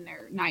 18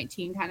 or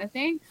 19 kind of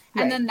thing.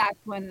 And then that's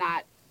when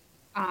that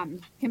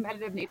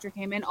competitive nature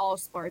came in all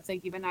sports.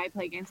 Like even I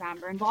play against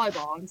Amber in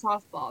volleyball and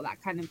softball,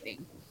 that kind of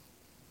thing.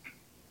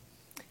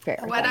 Fair.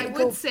 What I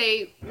would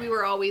say, we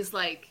were always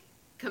like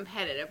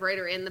competitive, right?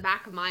 Or in the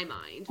back of my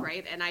mind,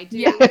 right? And I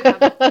do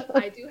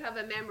have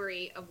a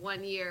memory of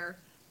one year,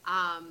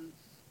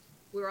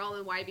 we were all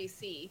in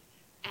YBC,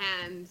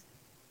 and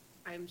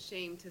I'm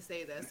ashamed to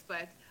say this,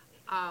 but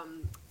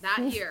that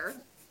year,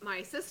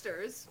 my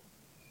sisters,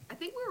 I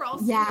think we were all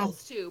Yeah.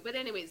 singles too, but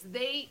anyways,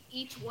 they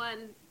each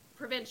won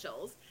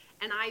provincials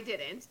and I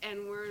didn't.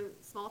 And we're in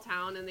a small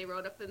town and they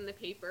wrote up in the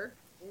paper,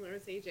 well,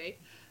 there's AJ.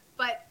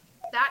 But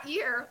that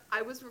year,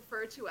 I was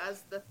referred to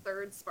as the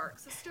third Spark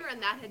sister,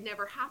 and that had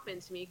never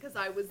happened to me because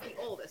I was the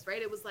oldest,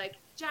 right? It was like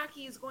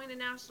Jackie is going to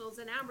nationals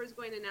and Amber's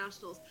going to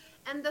nationals,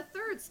 and the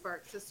third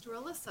Spark sister,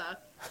 Alyssa,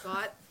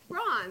 got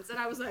bronze, and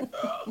I was like,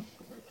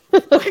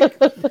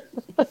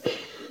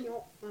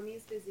 no,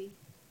 mommy's busy.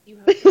 You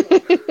have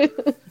to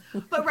go.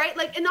 But right,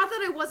 like, and not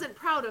that I wasn't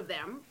proud of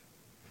them.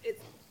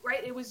 It's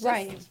right. It was just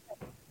Right.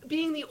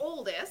 being the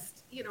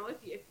oldest. You know,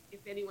 if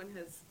anyone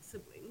has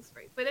siblings,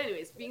 right? But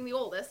anyways, being the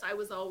oldest, I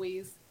was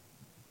always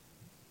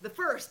the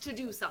first to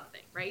do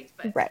something, right?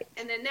 But Right.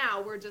 and then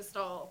now we're just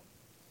all,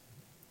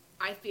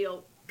 I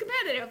feel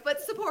competitive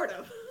but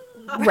supportive.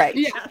 of Right.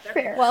 each Yeah. other.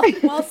 Fair.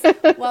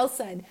 Well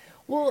said.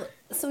 Well,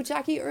 so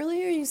Jackie,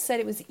 earlier you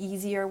said it was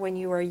easier when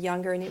you were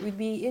younger, and it would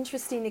be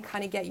interesting to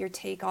kind of get your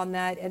take on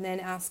that, and then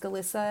ask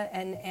Alyssa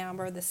and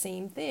Amber the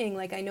same thing.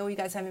 Like, I know you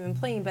guys haven't been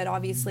playing, but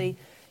obviously,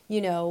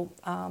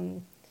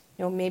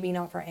 maybe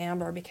not for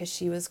Amber because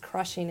she was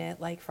crushing it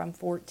like from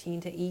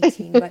 14 to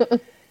 18.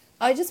 But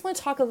I just want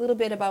to talk a little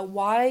bit about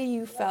why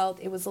you felt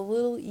it was a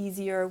little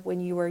easier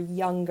when you were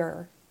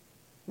younger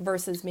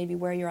versus maybe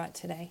where you're at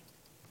today.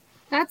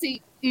 That's an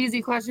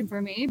easy question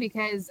for me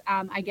because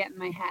I get in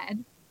my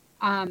head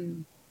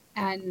and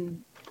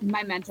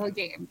my mental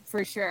game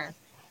for sure.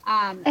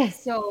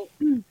 So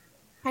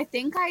I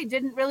think I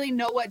didn't really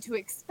know what to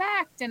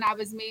expect, and I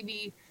was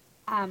maybe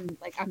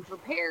like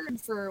unprepared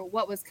for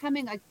what was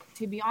coming. Like,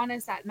 to be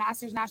honest, at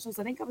Masters Nationals,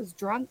 I think I was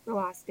drunk the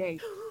last day,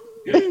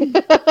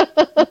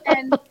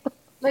 and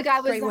like I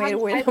was, Great way to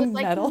win I a was like in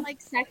medal.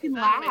 like second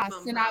That'll make last,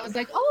 Mom and I proud. was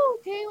like, oh,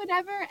 okay,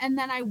 whatever. And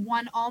then I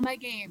won all my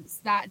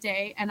games that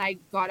day, and I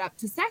got up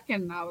to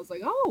second. And I was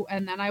like, oh,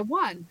 and then I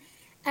won.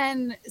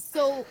 And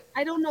so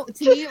I don't know.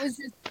 To me, it was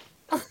just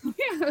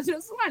yeah, it was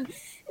just fun.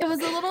 It was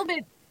a little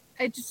bit.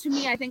 It just, to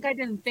me, I think I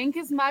didn't think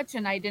as much,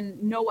 and I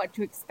didn't know what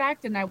to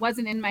expect, and I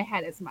wasn't in my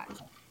head as much.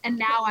 And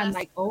now I'm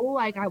like, oh,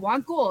 like I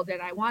want gold,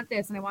 and I want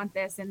this, and I want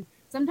this, and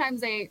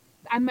sometimes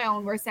I'm my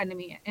own worst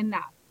enemy in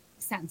that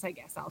sense, I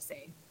guess I'll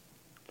say.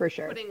 For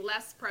sure. Putting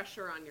less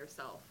pressure on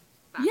yourself.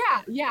 back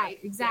Yeah, then, yeah, right?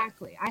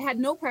 exactly. I had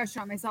no pressure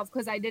on myself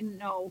because I didn't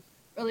know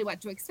really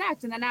what to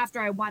expect. And then after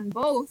I won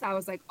both, I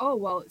was like, oh,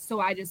 well, so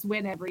I just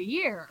win every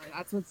year.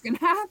 That's what's going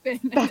to happen.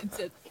 And it's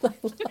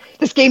just,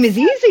 This game is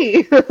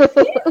easy.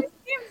 it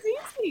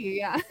seems easy.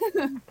 Yeah.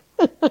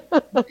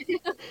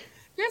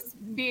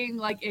 Just being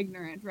like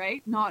ignorant,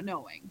 right? Not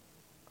knowing.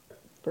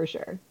 For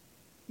sure.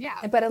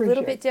 Yeah. But a For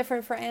little sure. bit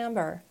different for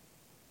Amber.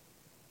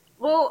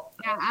 Well,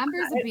 Yeah.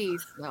 Amber's a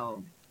beast,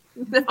 though.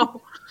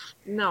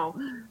 no.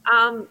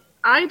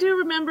 I do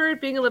remember it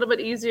being a little bit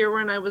easier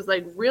when I was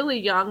like really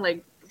young,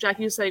 like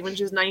Jackie was saying when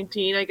she's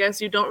 19, I guess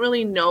you don't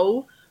really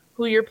know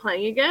who you're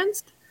playing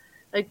against.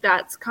 Like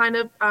that's kind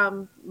of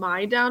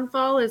my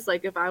downfall is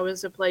like if I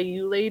was to play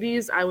you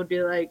ladies, I would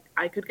be like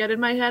I could get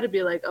in my head and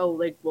be like, oh,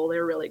 like well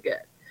they're really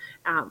good.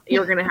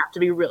 You're gonna have to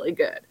be really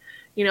good.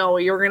 You know,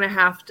 you're gonna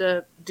have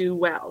to do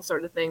well,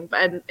 sort of thing.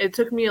 But it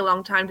took me a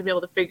long time to be able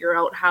to figure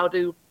out how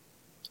to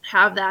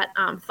have that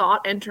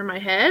thought enter my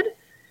head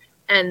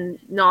and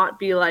not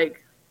be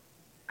like,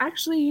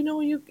 actually, you know,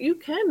 you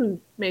can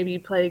maybe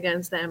play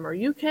against them or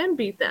you can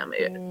beat them.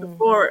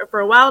 For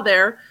a while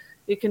there,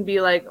 you can be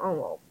like, oh,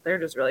 well, they're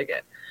just really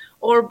good.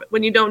 Or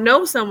when you don't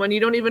know someone, you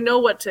don't even know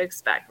what to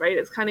expect, right?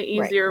 It's kind of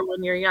easier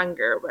when you're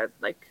younger, but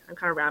like I'm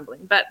kind of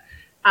rambling. But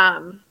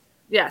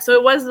yeah, so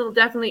it was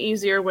definitely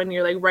easier when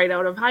you're like right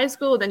out of high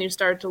school. Then you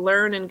start to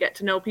learn and get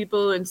to know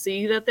people and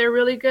see that they're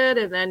really good.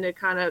 And then it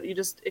kind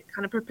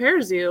of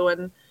prepares you.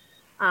 And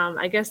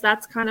I guess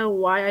that's kind of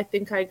why I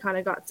think I kind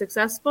of got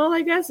successful,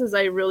 I guess, is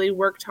I really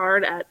worked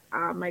hard at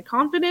my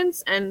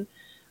confidence. And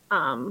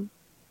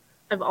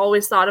I've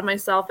always thought of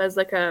myself as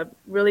like a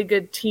really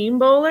good team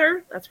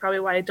bowler. That's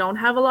probably why I don't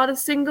have a lot of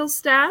singles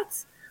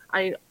stats.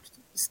 I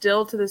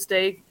still to this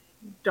day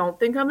don't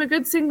think I'm a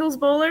good singles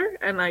bowler,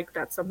 and like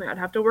that's something I'd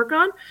have to work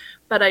on.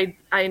 But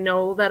I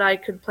know that I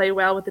could play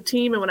well with the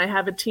team, and when I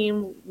have a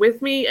team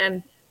with me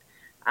and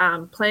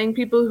playing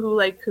people who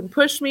like can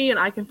push me and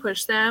I can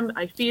push them,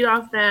 I feed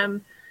off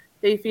them,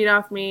 they feed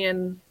off me,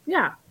 and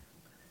yeah.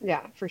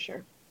 Yeah, for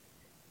sure.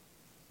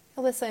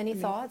 Alyssa, any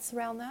thoughts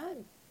around that?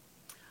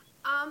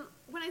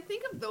 When I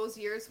think of those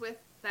years with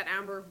that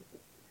Amber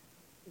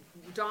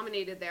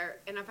dominated there,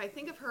 and if I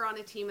think of her on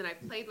a team, and I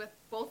played with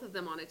both of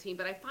them on a team,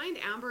 but I find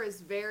Amber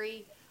is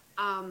very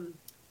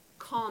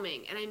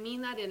calming, and I mean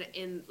that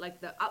in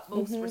like the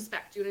utmost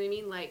respect. You know what I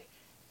mean? Like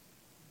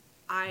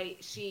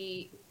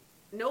she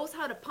knows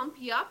how to pump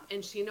you up,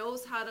 and she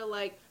knows how to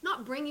like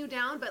not bring you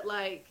down, but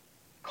like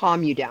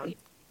Calm you down.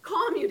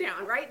 calm you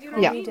down, right? Do you know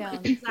Yeah. what I mean? Calm you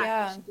Like, down. exactly.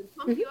 Yeah. She can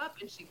pump you up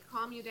and she can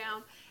calm you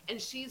down, and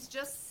she's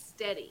just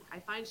steady. I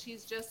find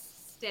she's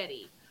just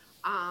steady,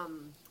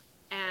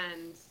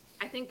 and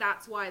I think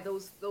that's why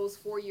those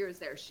 4 years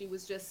there, she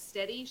was just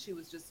steady. She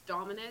was just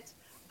dominant.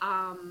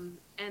 And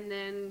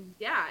then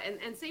yeah,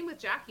 and same with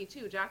Jackie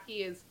too.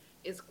 Jackie is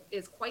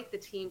quite the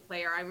team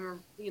player. I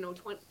remember,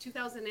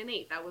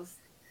 2008. That was,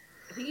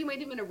 I think you might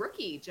have been a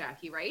rookie,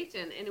 Jackie, right?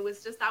 And it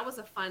was just that was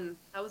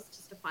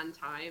just a fun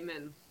time.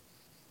 And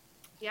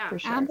yeah, For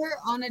sure. Amber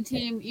on a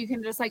team, you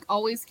can just like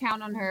always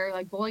count on her,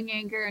 like bowling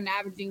anchor and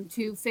averaging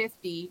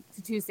 250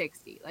 to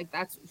 260. Like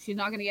she's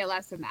not gonna get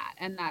less than that.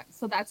 And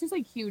that's just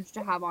like huge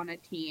to have on a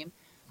team.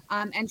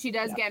 And she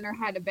does Yep. get in her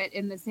head a bit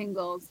in the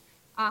singles.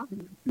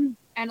 And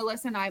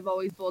Alyssa and I have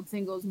always bowled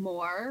singles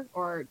more,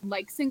 or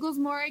like singles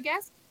more, I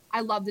guess. I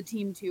love the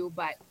team too,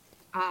 but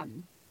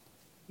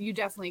you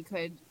definitely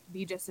could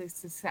be just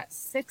as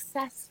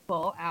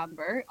successful,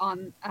 Amber,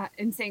 on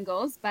in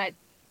singles. But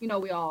we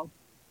all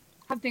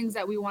have things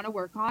that we want to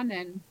work on,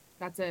 and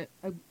that's a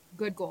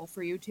good goal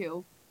for you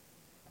too.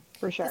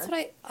 For sure. That's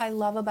what I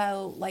love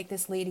about like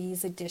this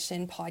Ladies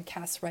Edition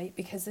podcast, right?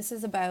 Because this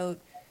is about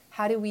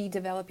how do we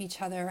develop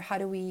each other? How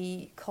do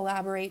we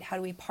collaborate? How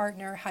do we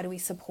partner? How do we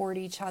support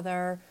each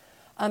other?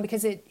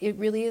 Because it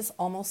really is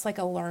almost like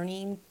a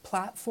learning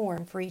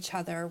platform for each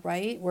other,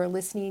 right? We're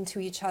listening to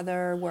each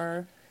other.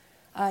 We're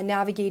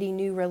navigating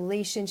new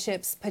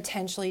relationships,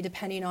 potentially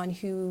depending on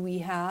who we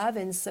have.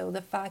 And so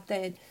the fact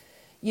that,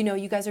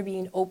 you guys are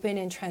being open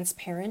and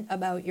transparent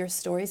about your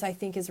stories, I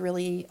think is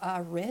really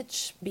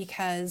rich,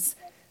 because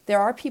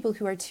there are people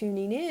who are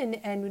tuning in,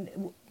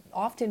 and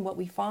often what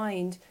we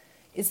find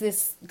is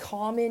this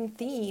common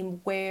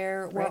theme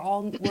where we're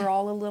all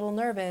a little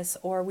nervous,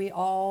 or we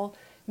all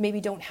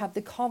maybe don't have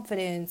the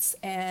confidence.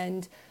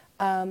 And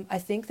I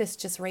think this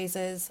just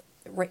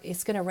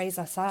it's going to raise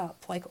us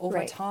up like over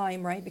Right.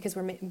 time, right? Because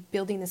we're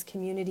building this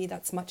community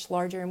that's much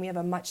larger, and we have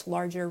a much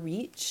larger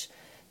reach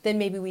than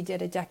maybe we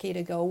did a decade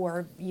ago,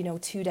 or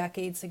 2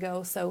 decades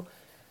ago. So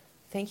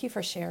thank you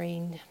for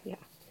sharing. Yeah.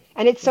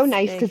 And it's so It's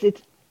nice big. because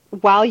it's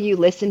while you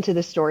listen to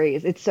the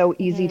stories, it's so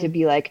easy to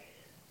be like,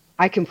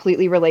 I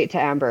completely relate to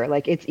Amber.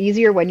 Like it's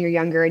easier when you're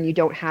younger and you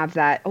don't have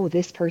that, oh,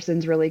 this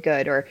person's really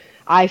good, or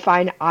I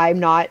find I'm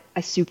not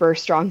a super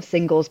strong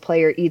singles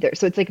player either.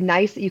 So it's like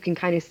nice that you can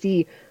kind of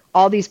see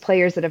all these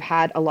players that have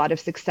had a lot of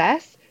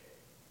success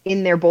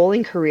in their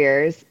bowling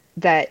careers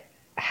that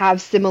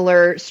have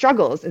similar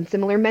struggles and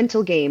similar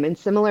mental game and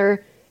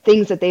similar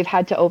things that they've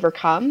had to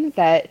overcome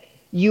that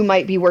you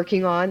might be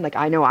working on. Like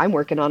I know I'm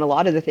working on a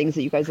lot of the things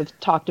that you guys have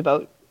talked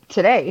about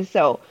today.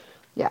 So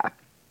yeah,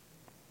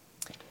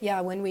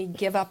 Yeah, when we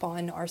give up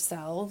on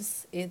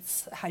ourselves,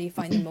 it's how do you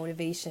find the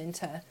motivation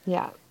to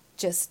yeah,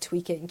 just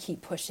tweak it and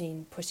keep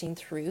pushing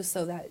through,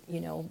 so that,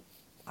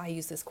 I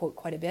use this quote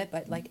quite a bit,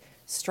 but like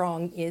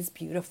strong is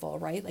beautiful,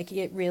 right? Like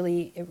it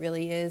really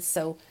is.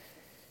 So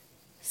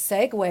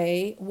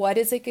segue, what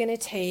is it going to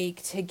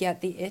take to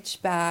get the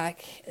itch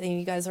back? And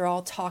you guys are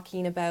all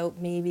talking about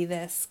maybe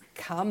this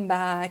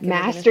comeback, and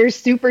Masters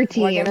super we're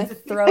team. gonna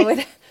throw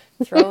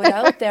it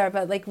out there,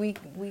 but like we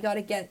got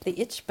to get the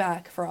itch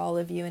back for all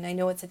of you. And I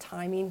know it's a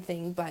timing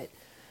thing, but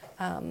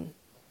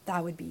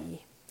that would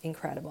be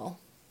incredible.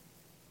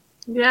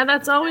 Yeah,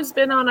 that's always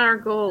been on our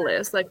goal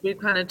list. Like we've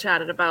kind of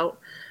chatted about.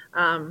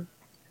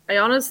 I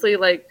honestly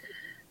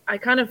I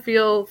kind of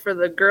feel for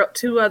the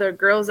two other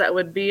girls that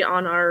would be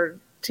on our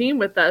team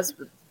with us,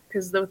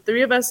 because the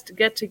three of us to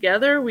get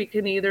together, we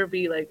can either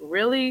be like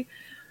really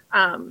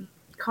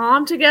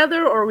calm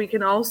together, or we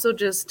can also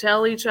just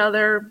tell each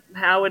other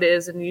how it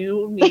is, and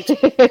you need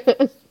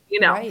to,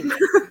 Right.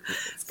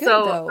 It's good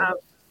So though.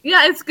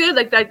 yeah, it's good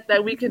like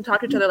that we can talk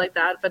to each other like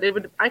that. But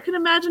I can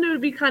imagine it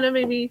would be kind of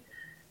maybe.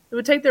 It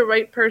would take the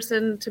right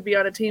person to be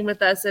on a team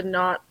with us and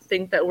not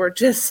think that we're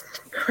just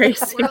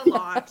crazy. we're a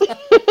lot.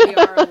 We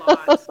are a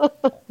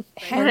lot.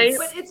 Hence,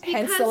 But it's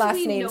hence the because last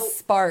we name know.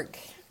 Spark.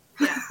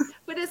 Yeah,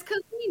 but it's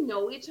because we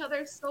know each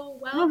other so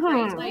well,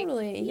 right? Like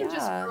Totally, even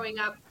just yeah. growing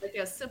up like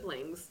as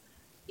siblings,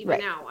 even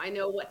Right. now, I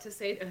know what to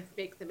say to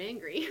make them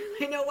angry.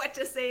 I know what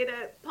to say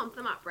to pump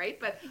them up, right?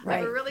 But I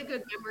have a Right. really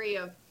good memory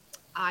of,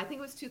 I think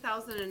it was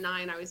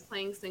 2009. I was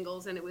playing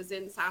singles, and it was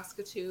in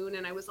Saskatoon,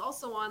 and I was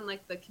also on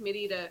like the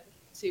committee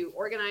to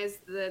organize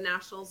the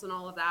nationals and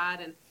all of that,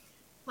 and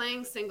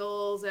playing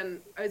singles,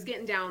 and I was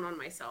getting down on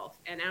myself,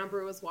 and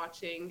Amber was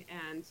watching,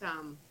 and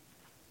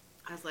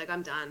I was like,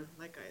 I'm done.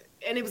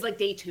 And it was like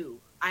day 2.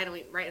 I don't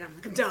even, right? And I'm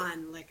like, I'm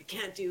done. Like, I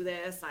can't do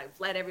this. I've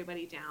let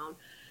everybody down.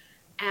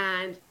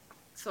 And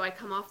so I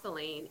come off the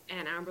lane,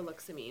 and Amber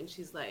looks at me, and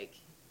she's like,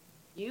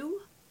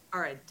 you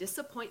are a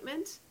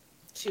disappointment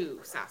to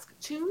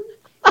Saskatoon.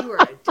 You are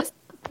a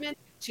disappointment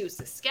to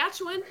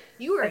Saskatchewan.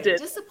 You are a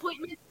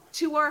disappointment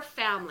to our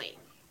family.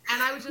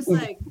 And I was just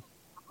like,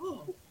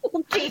 oh,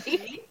 okay.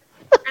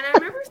 And I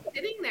remember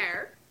sitting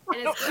there,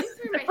 and it's going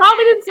through my head.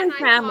 Probably didn't say and I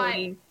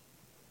family.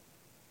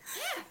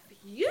 thought, F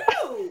you!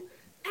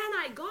 And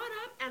I got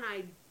up, and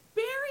I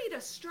buried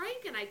a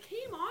strike, and I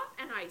came off,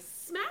 and I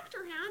smacked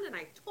her hand, and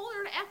I told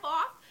her to F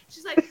off.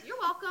 She's like, you're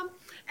welcome.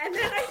 And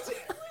then I did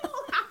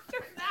well after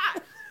that.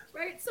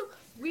 Right? So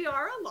we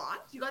are a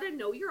lot. You got to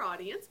know your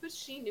audience, but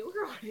she knew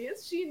her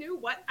audience. She knew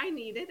what I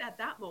needed at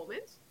that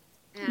moment.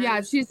 And Yeah,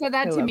 if she said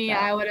that I to love me,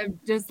 that. I would have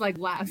just like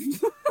left.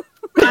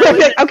 I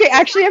Okay,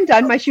 actually, I'm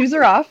done. My shoes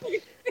are off.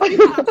 I'm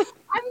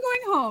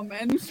going home,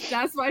 and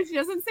that's why she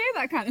doesn't say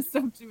that kind of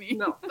stuff to me.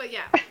 No, But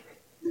yeah,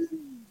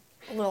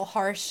 A little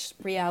harsh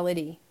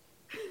reality.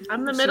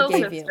 I'm the She middle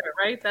gave sister, you.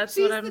 right? That's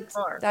She's what I'm the-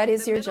 for. That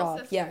is the your middle job.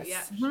 sister, Yes.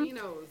 Yeah, she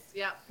knows.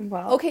 Yeah.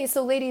 Well, Okay,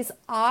 so ladies,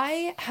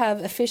 I'm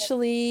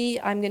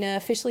going to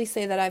officially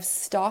say that I've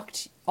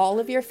stalked all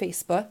of your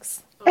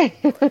Facebooks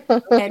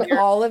and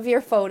all of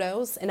your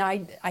photos. And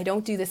I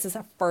don't do this. This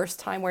is the first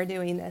time we're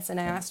doing this. And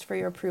I asked for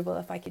your approval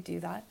if I could do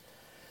that.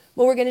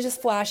 Well, we're going to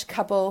just flash a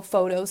couple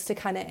photos to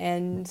kind of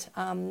end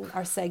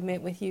our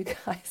segment with you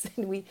guys.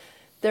 And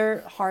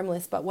they're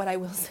harmless, but what I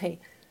will say,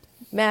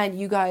 man,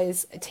 you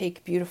guys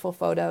take beautiful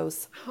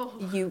photos.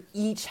 You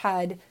each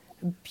had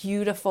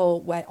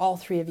all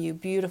three of you,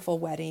 beautiful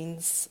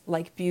weddings,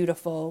 like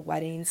beautiful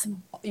weddings.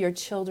 Your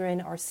children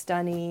are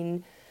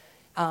stunning.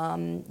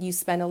 You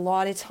spend a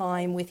lot of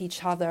time with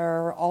each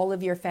other, all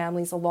of your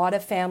families, a lot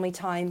of family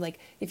time. Like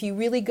if you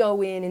really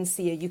go in and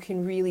see it, you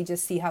can really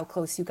just see how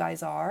close you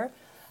guys are,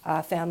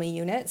 family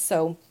unit.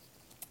 So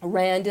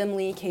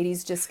randomly,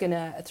 Katie's just going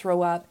to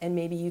throw up and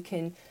maybe you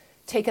can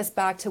take us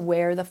back to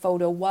where the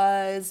photo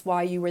was,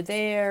 why you were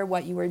there,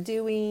 what you were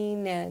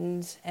doing,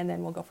 and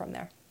then we'll go from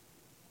there.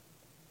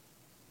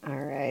 all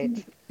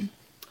right.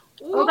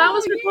 Oh, that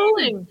was for yay.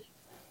 bowling.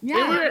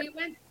 Yeah. We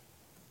went.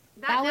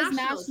 That was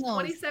Nationals,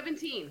 Nationals.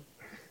 2017.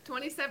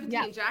 2017.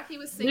 Yeah. Jackie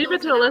was Leave single.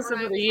 it to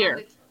Alyssa for the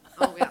year.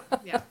 Oh yeah,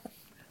 yeah.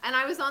 And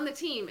I was on the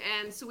team,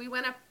 and so we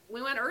went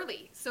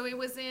early. So it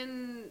was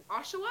in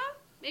Oshawa,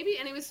 maybe,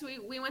 and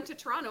we went to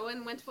Toronto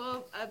and went to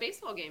a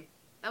baseball game.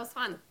 That was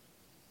fun.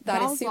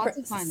 That is was super lots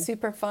of fun.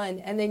 super fun.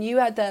 And then you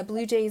had the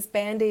Blue Jays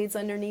Band-Aids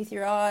underneath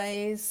your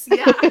eyes,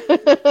 Yeah.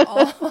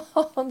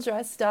 all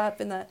dressed up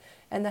in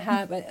the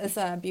hat. But it's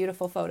a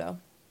beautiful photo.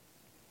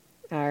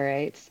 All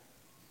right.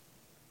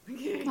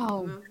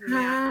 Oh.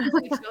 Yeah,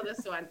 let me show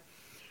this one.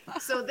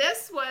 So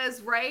this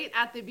was right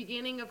at the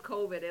beginning of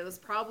COVID. It was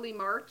probably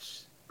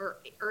March or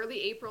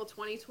early April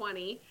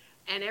 2020,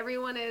 and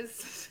everyone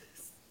is,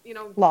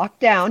 Locked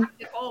down.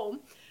 at home.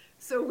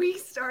 So we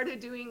started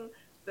doing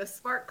the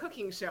Spark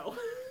cooking show,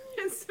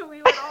 and so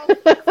we would all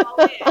call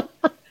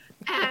in,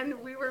 and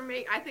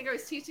I think I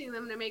was teaching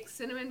them to make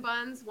cinnamon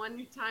buns.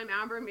 One time,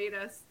 Amber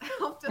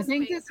helped us. I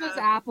think make, this was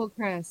apple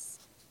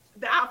crisp.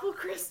 the apple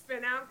crisp,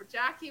 and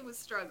Jackie was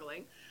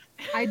struggling.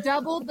 I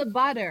doubled the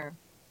butter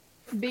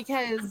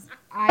because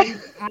I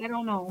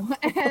don't know,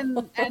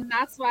 and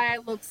that's why I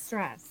look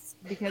stressed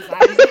because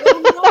I was like,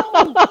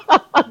 oh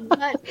no.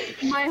 But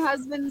my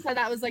husband said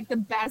that was like the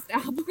best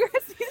apple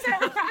crisp he's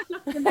ever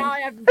had. And now I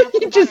have to double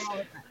the Just butter all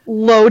the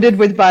time. loaded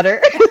with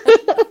butter.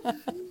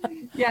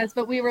 Yes,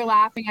 but we were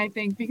laughing, I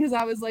think, because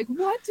I was like,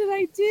 what did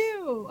I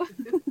do?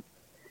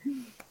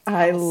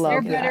 I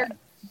love They're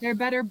that.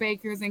 better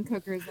bakers and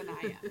cookers than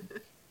I am.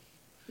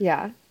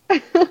 Yeah.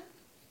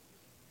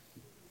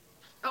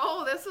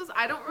 Oh,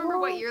 I don't remember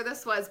what year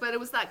this was, but it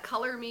was that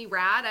Color Me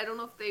Rad. I don't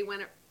know if they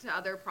went to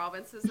other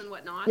provinces and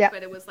whatnot, Yeah.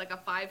 but it was like a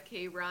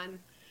 5K run,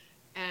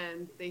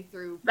 and they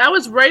threw. That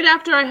was right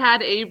after I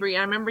had Avery.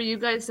 I remember you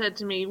guys said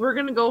to me, "We're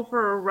gonna go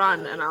for a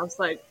run," and I was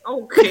like,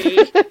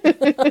 "Okay."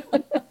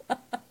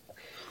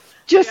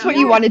 Just what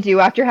you want to do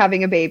after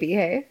having a baby,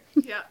 hey?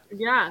 Yeah,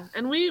 Yeah,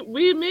 and we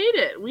made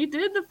it. We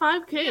did the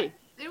 5K.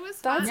 it was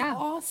fun. That's Yeah.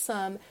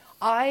 awesome.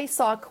 I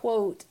saw a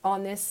quote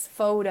on this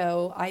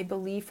photo, I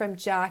believe from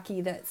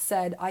Jackie, that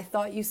said, "I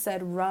thought you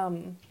said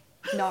rum,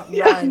 not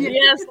run."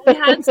 Yes, we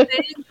had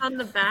sayings on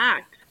the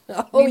back.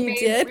 Oh, We you made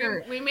did?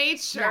 sure- We made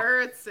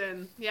shirts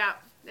and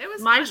it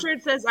was My fun.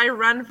 shirt says "I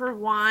run for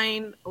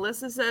wine."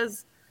 Alyssa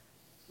says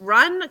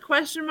 "Run?"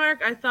 question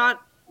mark. I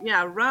thought,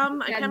 yeah,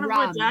 rum. I Said can't remember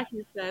rum. what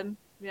Jackie said.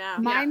 Yeah.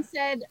 Mine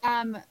said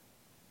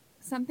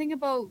something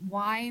about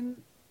wine,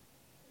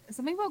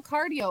 something about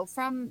cardio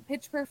from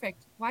Pitch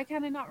Perfect. Why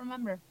can't I not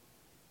remember?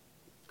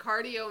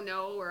 Cardio,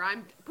 no, or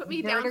put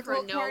me down for a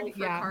Vertical no cardio? for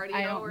Yeah, I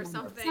cardio don't or remember.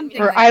 something.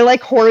 Something Or like I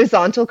like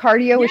horizontal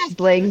cardio, which Yes, is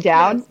laying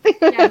down.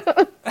 Yes.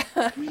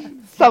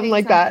 Something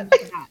like that.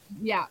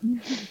 Yeah.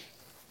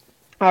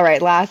 All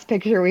right, last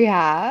picture we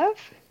have.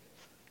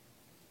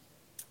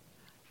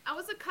 That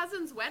was a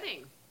cousin's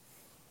wedding.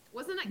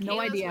 Wasn't it No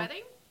Kayla's idea.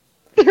 wedding?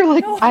 They're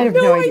like, I have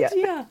no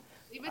idea.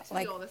 Leave it to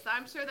Like- me, Oldest.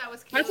 I'm sure that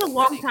was Kayla's That's a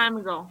long wedding. time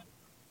ago.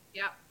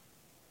 Yep.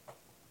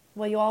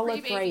 Well, you all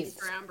look Pre-babies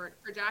great.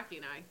 for Jackie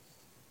and I.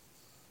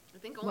 I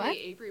think only What?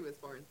 Avery was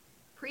born. Yeah,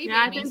 I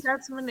Pre-babies. think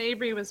that's when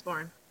Avery was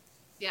born.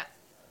 Yeah.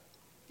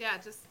 Yeah,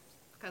 just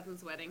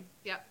cousin's wedding.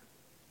 Yep.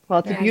 Well,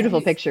 it's a Yeah. beautiful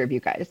Yes. picture of you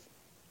guys.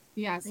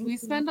 Yes, Thank we you.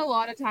 spend a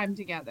lot of time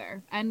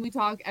together and we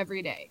talk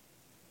every day.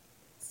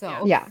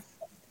 So Yeah.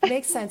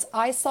 Makes sense.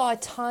 I saw a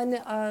ton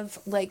of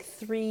like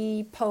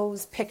 3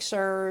 pose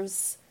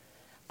pictures,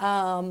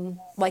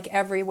 like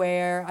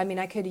everywhere. I mean,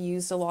 I could have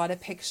used a lot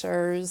of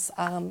pictures.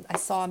 I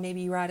saw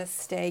maybe you were at a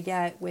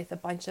stagette with a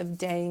bunch of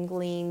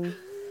dangling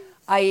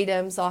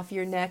items off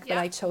your neck, but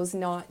Yeah. I chose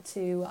not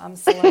to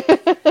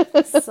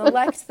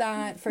select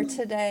that for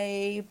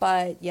today.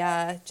 But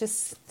yeah,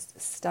 just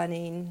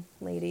stunning,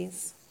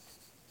 ladies.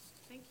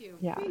 Thank you.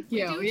 Yeah. Thank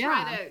We you. do Yeah.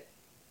 try to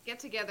get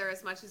together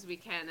as much as we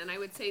can. And I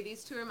would say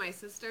these two are my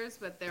sisters,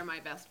 but they're my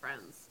best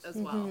friends as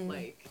well.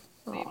 Like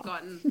they've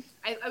gotten,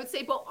 I would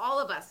say both, all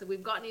of us,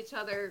 we've gotten each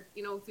other,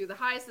 you know, through the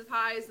highest of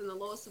highs and the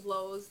lowest of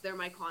lows. They're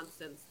my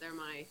constants. They're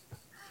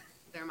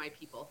my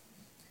people.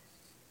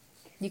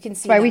 You can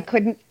see That's why we that.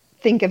 couldn't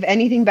think of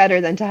anything better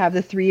than to have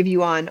the three of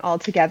you on all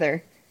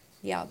together.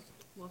 Yeah.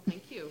 Well,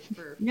 thank you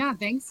for Yeah,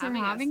 thanks for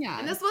having us.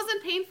 And this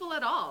wasn't painful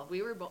at all.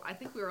 We were I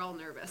think we were all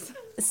nervous.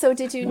 So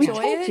did you We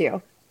enjoy told it?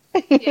 you.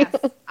 Yes,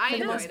 I For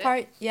the enjoyed most it.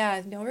 part,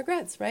 yeah, no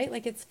regrets, right?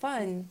 Like it's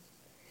fun.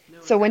 No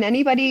So when regrets.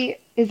 anybody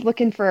is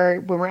looking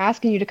for, when we're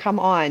asking you to come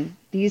on,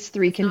 these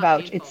three can not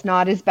vouch. painful. It's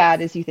not as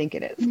bad as you think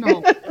it is.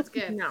 No. It's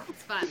good. No.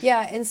 It's fun.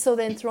 Yeah, and so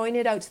then throwing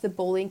it out to the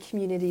bowling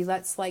community,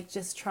 let's like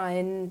just try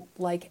and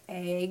like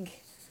egg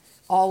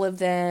all of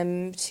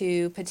them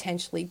to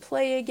potentially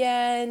play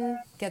again,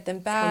 get them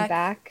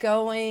back.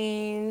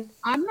 going.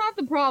 I'm not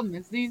the problem.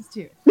 It's these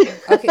two.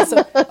 Okay,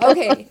 so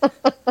okay.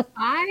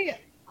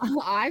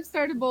 I've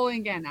started bowling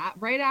again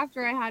right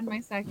after I had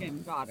my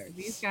second daughter.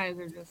 These guys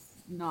are just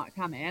not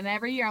coming. And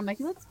every year I'm like,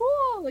 let's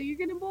bowl. You're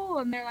going to bowl.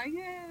 And they're like,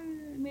 yeah,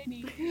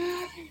 maybe.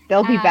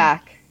 They'll be And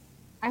back.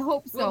 I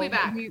hope so. We'll be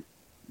back.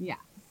 Yeah.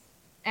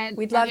 And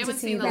We'd We love to haven't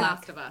see seen you The back.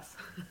 Last of Us.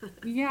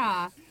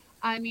 yeah.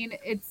 I mean,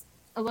 it's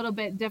a little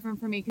bit different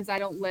for me because I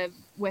don't live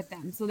with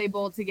them. So they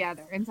bowl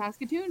together in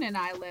Saskatoon and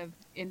I live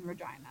in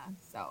Regina.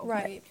 So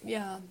Right,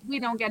 yeah. we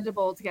don't get to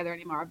bowl together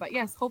anymore. But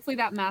yes, hopefully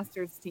that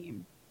Masters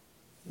team.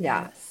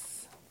 Yeah.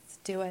 Yes. Let's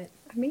do it.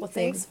 Amazing. Well,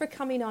 thanks for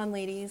coming on,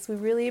 ladies. We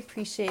really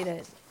appreciate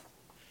it.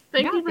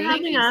 Thank Yeah, you for thank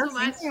having you us. so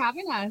much. Thanks for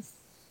having us.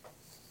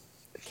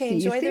 Okay, See you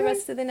enjoy the soon.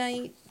 rest of the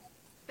night.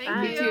 Thank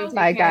Bye. you. You too. Take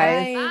Bye, care.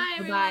 guys. Bye,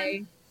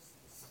 everyone.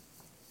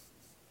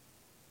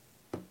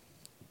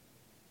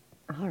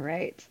 Bye. All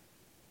right.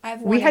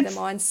 I've We wanted had them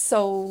on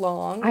so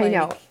long. I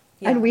know. like,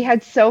 And we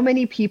had so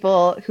many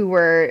people who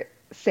were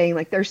saying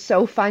like they're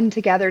so fun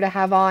together to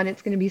have on.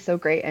 It's going to be so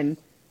great. And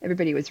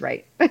everybody was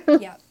right.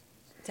 yeah,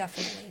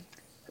 definitely.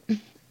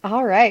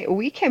 All right.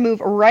 We can move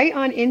right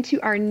on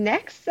into our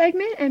next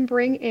segment and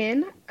bring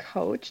in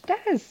Coach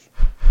Des.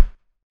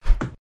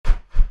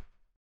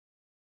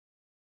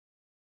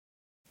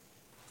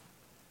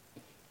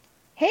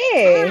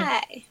 Hey.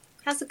 Hi.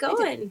 How's it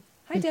going?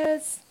 Hi,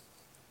 Des.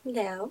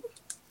 Hello.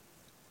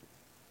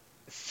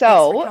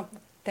 So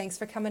Thanks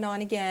for coming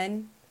on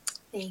again.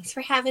 Thanks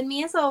for having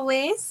me as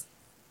always.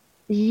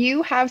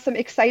 you have some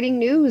exciting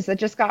news that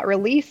just got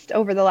released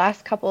over the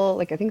last couple,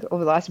 like I think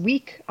over the last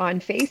week on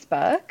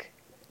Facebook.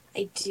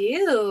 I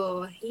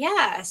do.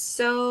 Yeah.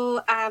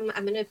 So I'm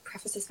going to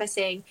preface this by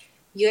saying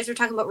you guys were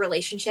talking about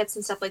relationships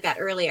and stuff like that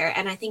earlier.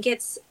 And I think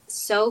it's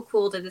so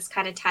cool that this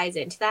kind of ties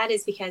into that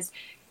is because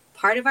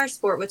part of our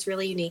sport, what's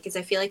really unique is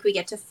I feel like we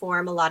get to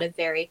form a lot of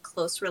very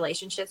close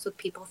relationships with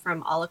people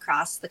from all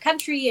across the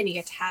country. And you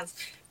get to have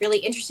really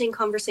interesting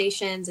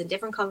conversations and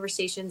different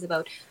conversations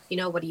about, you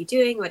know, what are you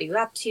doing? What are you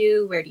up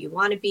to? Where do you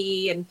want to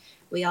be? And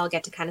we all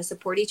get to kind of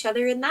support each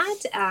other in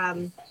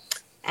that.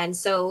 And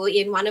so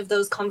in one of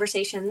those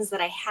conversations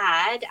that I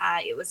had,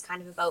 it was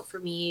kind of about for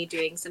me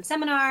doing some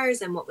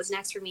seminars and what was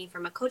next for me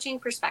from a coaching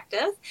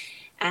perspective.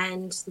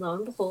 And lo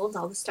and behold,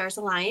 all the stars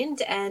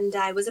aligned. And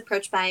I was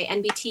approached by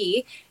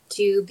NBT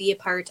to be a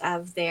part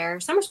of their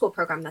summer school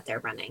program that they're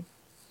running.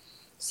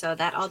 So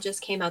that all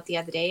just came out the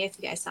other day. If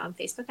you guys saw on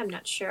Facebook, I'm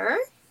not sure.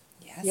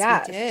 Yes,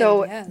 Yeah. we did.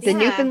 So yes. the Yeah.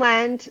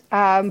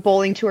 Newfoundland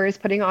Bowling Tour is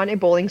putting on a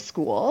bowling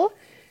school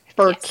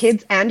for Yes.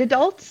 kids and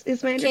adults,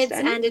 is my Kids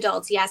understanding, and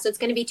adults. Yeah. So it's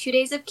going to be 2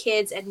 days of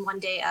kids and 1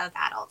 day of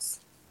adults.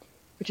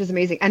 which is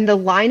amazing. And the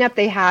lineup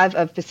they have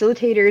of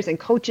facilitators and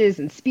coaches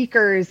and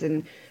speakers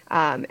and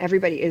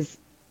everybody is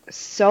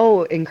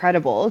so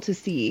incredible to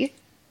see.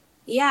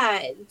 Yeah,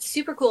 it's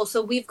super cool.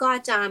 So we've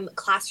got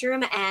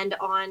classroom and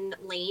on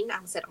lane. I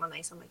almost said on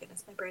ice. Oh my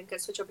goodness, my brain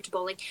could switch over to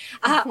bowling.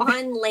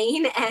 On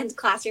lane and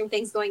classroom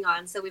things going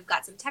on. So we've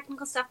got some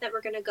technical stuff that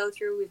we're going to go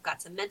through. We've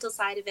got some mental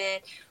side of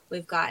it.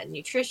 We've got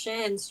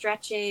nutrition,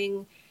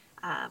 stretching,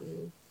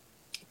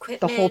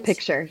 equipment. The whole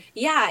picture.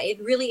 Yeah, it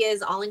really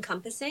is all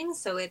encompassing.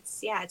 So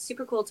it's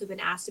super cool to have been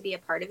asked to be a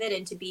part of it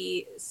and to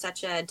be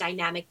such a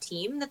dynamic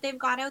team that they've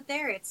got out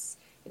there. It's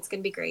going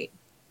to be great.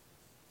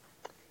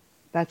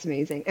 That's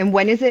amazing. And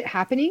when is it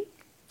happening?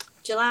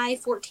 July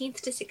 14th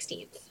to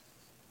 16th.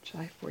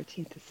 July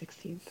 14th to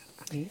 16th.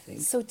 Amazing.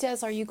 So, Des,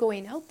 are you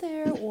going out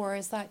there, or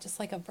is that just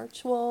like a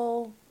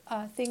virtual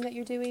thing that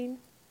you're doing?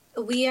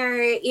 We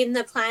are in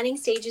the planning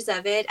stages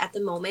of it at the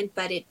moment,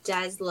 but it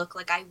does look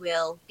like I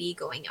will be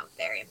going out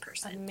there in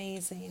person.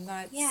 Amazing.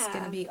 That's Yeah.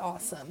 going to be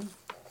awesome.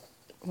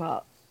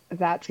 Well,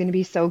 that's going to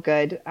be so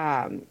good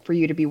for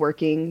you to be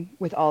working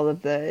with all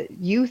of the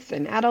youth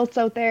and adults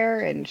out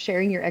there and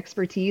sharing your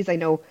expertise. I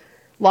know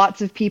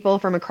lots of people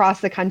from across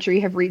the country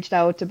have reached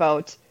out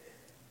about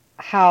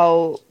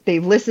how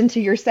they've listened to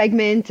your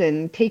segment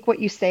and take what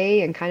you say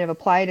and kind of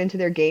apply it into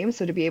their game.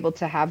 So to be able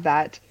to have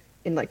that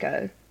in like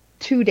a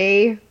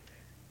 2-day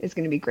is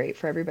going to be great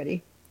for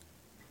everybody.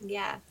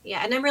 Yeah.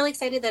 And I'm really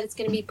excited that it's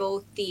going to be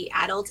both the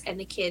adults and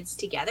the kids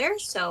together.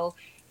 So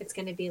it's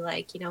going to be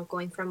like, you know,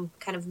 going from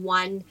kind of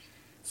one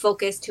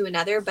focus to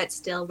another, but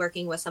still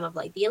working with some of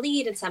like the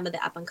elite and some of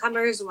the up and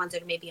comers, the ones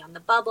that are maybe on the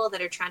bubble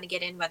that are trying to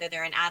get in, whether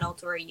they're an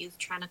adult or a youth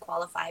trying to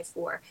qualify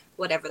for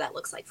whatever that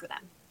looks like for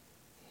them.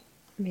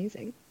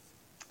 Amazing.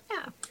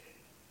 Yeah.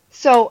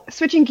 So,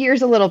 switching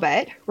gears a little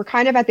bit, we're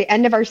kind of at the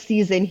end of our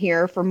season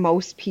here for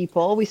most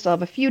people. We still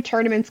have a few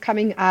tournaments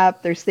coming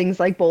up. There's things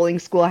like bowling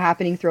school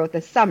happening throughout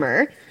the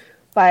summer.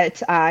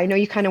 But I know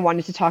you kind of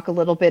wanted to talk a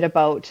little bit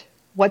about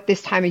what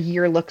this time of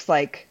year looks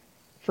like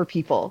for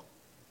people.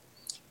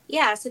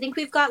 Yeah, so I think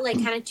we've got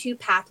like kind of two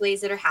pathways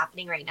that are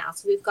happening right now.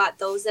 So we've got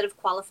those that have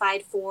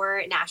qualified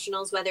for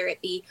nationals, whether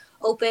it be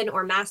open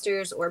or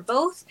masters or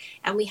both.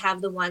 And we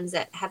have the ones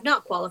that have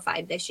not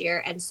qualified this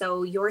year. And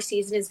so your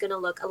season is going to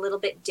look a little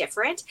bit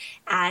different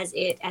as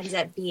it ends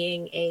up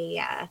being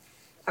a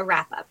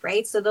wrap up,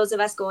 right? So those of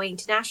us going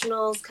to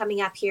nationals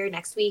coming up here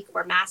next week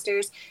or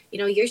masters, you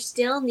know, you're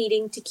still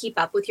needing to keep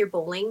up with your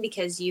bowling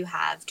because you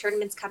have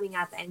tournaments coming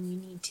up and you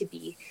need to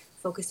be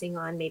focusing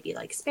on maybe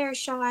like spare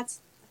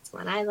shots.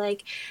 One I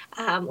like,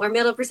 or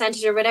middle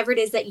percentage or whatever it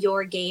is that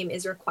your game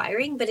is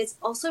requiring, but it's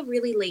also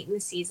really late in the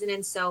season.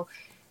 And so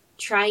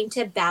trying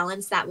to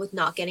balance that with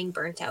not getting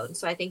burnt out. And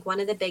so I think one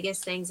of the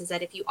biggest things is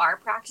that if you are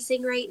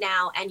practicing right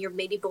now and you're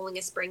maybe bowling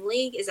a spring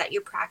league, is that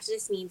your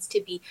practice needs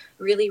to be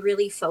really,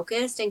 really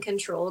focused and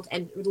controlled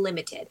and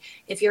limited.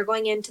 If you're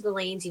going into the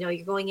lanes, you know,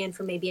 you're going in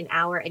for maybe an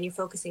hour and you're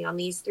focusing on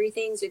these 3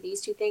 things or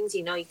these 2 things,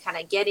 you know, you kind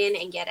of get in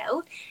and get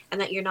out, and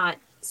that you're not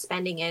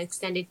spending an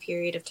extended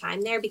period of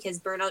time there, because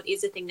burnout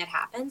is a thing that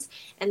happens.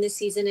 And this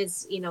season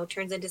is, you know,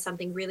 turns into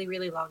something really,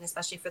 really long,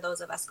 especially for those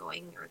of us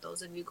going, or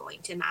those of you going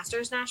to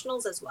Masters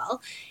Nationals as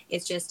well.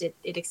 It's just, it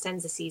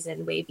extends the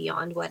season way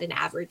beyond what an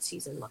average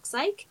season looks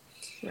like.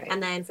 Right.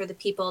 And then for the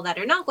people that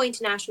are not going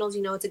to nationals,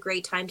 you know, it's a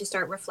great time to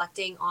start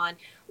reflecting on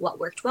what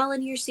worked well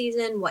in your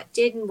season, what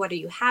didn't, what are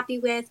you happy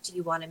with? Do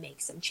you want to make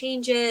some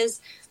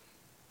changes?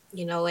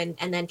 You know, and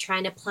then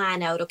trying to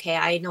plan out, okay,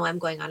 I know I'm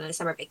going on a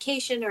summer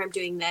vacation or I'm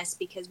doing this,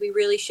 because we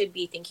really should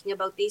be thinking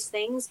about these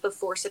things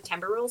before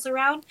September rolls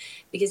around.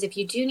 Because if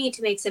you do need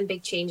to make some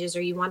big changes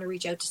or you want to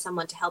reach out to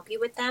someone to help you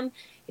with them,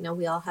 you know,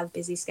 we all have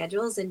busy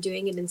schedules, and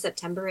doing it in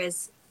September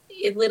is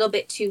a little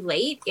bit too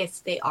late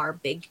if they are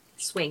big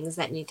swings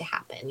that need to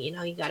happen. You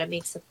know, you got to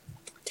make some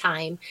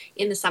time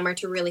in the summer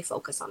to really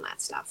focus on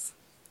that stuff.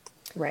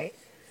 Right.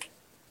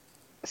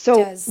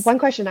 So one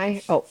question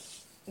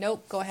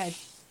Nope, go ahead.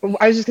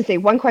 I was just going to say,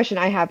 one question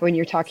I have when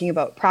you're talking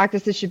about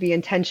practices should be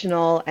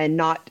intentional and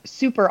not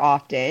super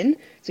often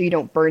so you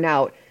don't burn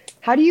out.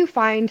 How do you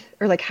find,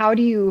 or like, how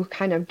do you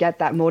kind of get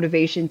that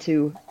motivation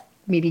to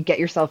maybe get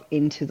yourself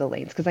into the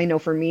lanes? Because I know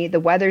for me, the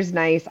weather's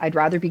nice. I'd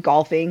rather be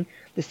golfing.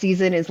 The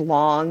season is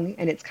long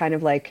and it's kind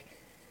of like,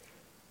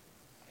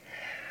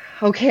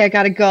 okay, I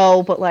got to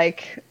go, but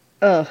like,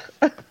 ugh.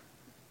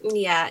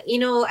 Yeah, you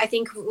know, I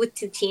think with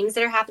the teams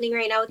that are happening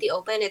right now with the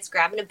Open, it's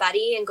grabbing a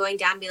buddy and going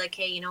down and be like,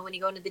 hey, you know, when you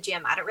go into the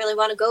gym, I don't really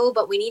want to go,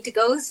 but we need to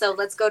go, so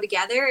let's go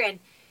together and,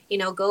 you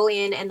know, go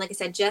in and, like I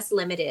said, just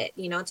limit it.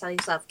 You know, tell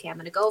yourself, okay, I'm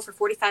going to go for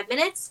 45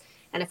 minutes,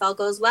 and if all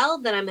goes well,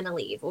 then I'm going to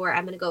leave, or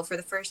I'm going to go for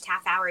the first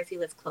half hour if you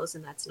live close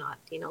and that's not,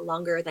 you know,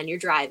 longer than your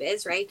drive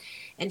is, right?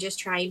 And just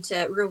trying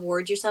to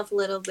reward yourself a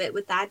little bit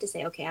with that, to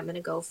say, okay, I'm going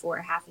to go for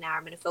a half an hour,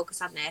 I'm going to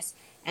focus on this,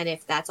 and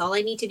if that's all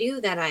I need to do,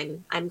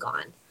 then I'm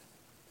gone.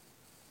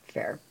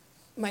 Fair.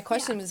 My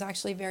question was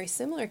actually very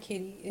similar,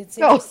 Katie. It's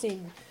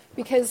interesting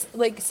because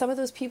like some of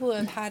those people who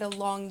have had a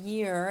long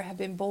year have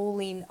been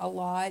bowling a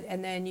lot,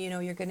 and then, you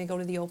know, you're going to go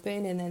to the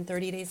Open, and then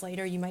 30 days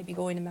later you might be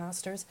going to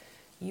Masters.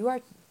 You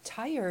are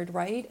tired,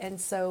 right? And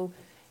so,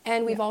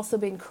 and we've also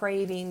been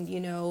craving,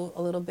 you know,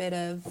 a little bit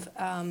of,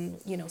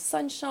 you know,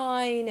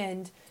 sunshine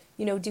and,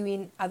 you know,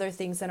 doing other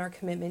things than our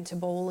commitment to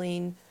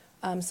bowling.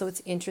 So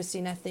it's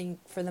interesting, I think,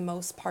 for the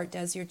most part,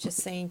 Des, you're just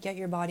saying, get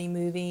your body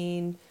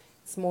moving.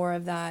 It's more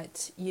of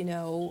that, you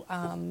know,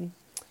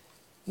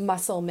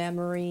 muscle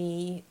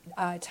memory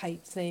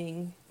type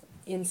thing,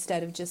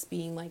 instead of just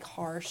being like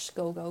harsh,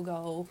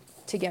 go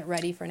to get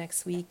ready for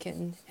next week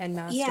and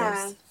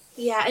Masters.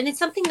 Yeah, and it's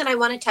something that I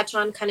want to touch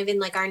on kind of in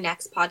like our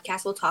next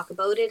podcast. We'll talk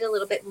about it a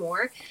little bit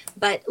more,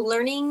 but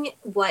learning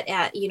what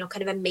you know,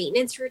 kind of a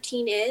maintenance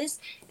routine is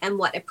and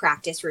what a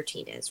practice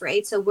routine is,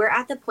 right? So we're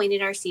at the point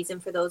in our season,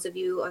 for those of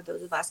you or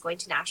those of us going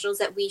to nationals,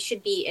 that we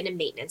should be in a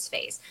maintenance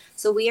phase.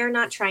 So we are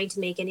not trying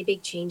to make any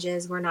big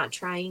changes. We're not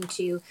trying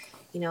to,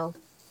 you know,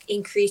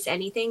 increase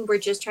anything. We're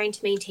just trying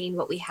to maintain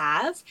what we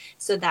have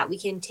so that we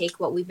can take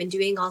what we've been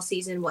doing all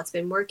season, what's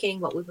been working,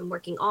 what we've been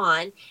working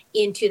on,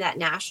 into that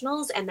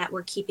nationals, and that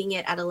we're keeping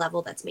it at a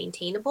level that's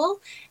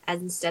maintainable,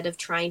 as instead of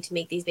trying to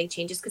make these big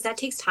changes, because that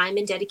takes time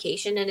and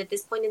dedication. And at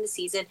this point in the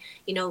season,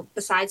 you know,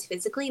 besides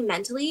physically,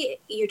 mentally,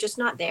 you're just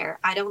not there.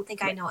 I don't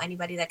think I know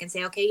anybody that can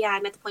say, okay, yeah,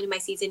 I'm at the point in my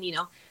season, you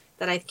know,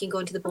 that I can go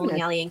into the bowling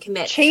alley and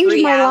commit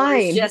 3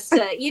 hours just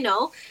to, you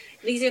know.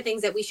 These are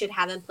things that we should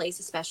have in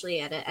place, especially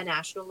at a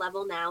national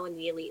level now and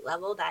the elite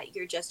level, that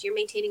you're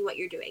maintaining what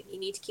you're doing. You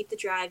need to keep the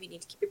drive. You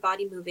need to keep your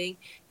body moving,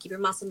 keep your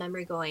muscle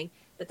memory going.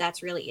 But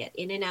that's really it.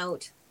 In and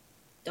out.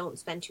 Don't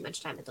spend too much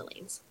time at the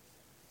lanes.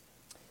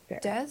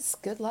 Des,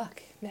 good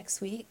luck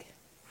next week.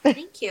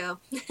 Thank you.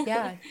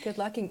 Yeah, good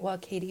luck. And, well,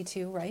 Katie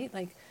too, right?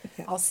 Like,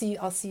 Yeah. I'll see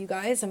you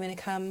guys. I'm gonna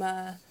come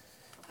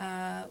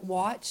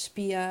watch,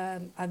 be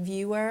a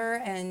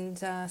viewer and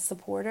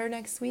supporter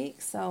next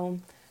week. So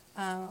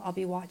I'll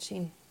be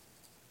watching.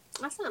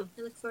 Awesome.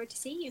 I look forward to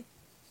seeing you.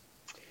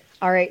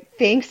 All right.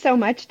 Thanks so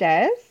much,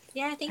 Des.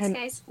 Yeah, thanks, And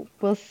guys.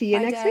 we'll see you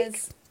Bye, next Des.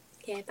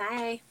 week. Okay,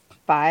 bye.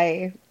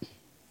 Bye. I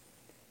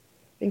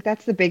think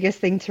that's the biggest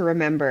thing to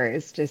remember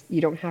is just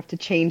you don't have to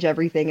change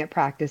everything at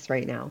practice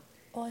right now.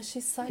 Oh,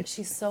 she's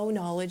so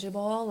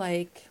knowledgeable.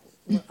 Like,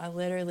 I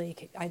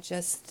literally, I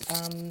just,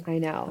 I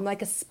know. I'm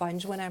like a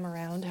sponge when I'm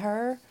around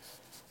her.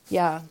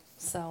 Yeah.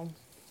 So,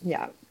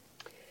 Yeah.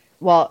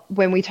 Well,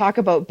 when we talk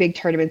about big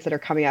tournaments that are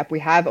coming up, we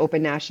have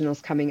Open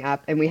Nationals coming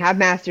up and we have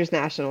Masters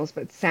Nationals,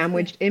 but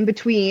sandwiched in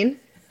between,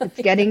 it's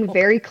getting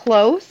very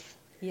close.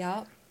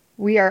 yeah.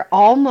 We are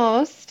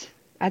almost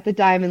at the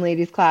Diamond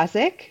Ladies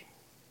Classic,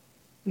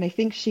 and I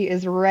think she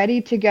is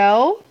ready to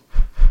go.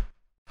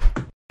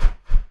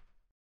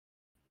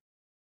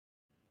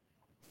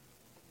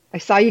 I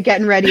saw you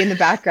getting ready in the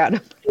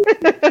background.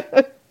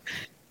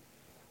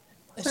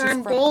 She's So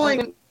I'm from,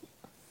 bowling.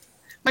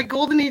 My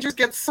golden agers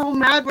get so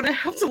mad when I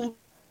have to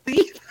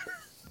leave.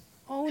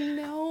 oh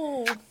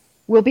no.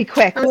 We'll be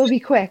quick. We'll be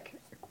quick.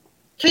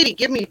 Katie,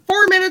 give me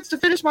 4 minutes to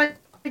finish my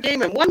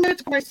game and 1 minute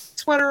to put my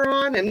sweater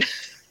on. And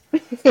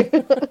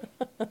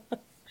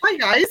hi,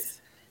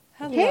 guys.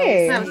 Hello,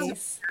 Hey.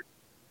 Stace.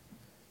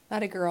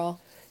 Not a girl.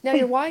 Now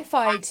your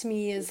Wi-Fi to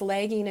me is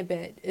lagging a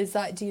bit. Is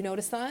that, do you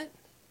notice that?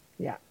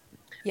 Yeah.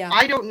 Yeah.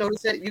 I don't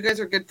notice it. You guys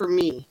are good for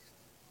me.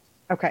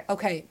 Okay.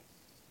 Okay.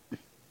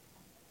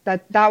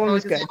 That one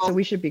was good, so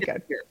we should be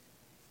good. Here.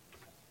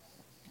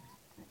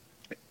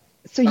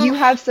 So you Oh.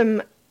 have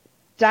some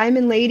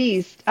Diamond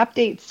Ladies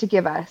updates to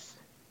give us.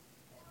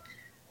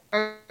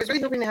 I was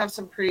really hoping to have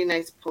some pretty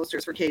nice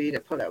posters for Katie to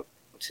put out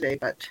today,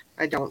 but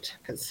I don't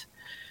because,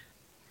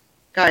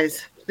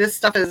 guys, this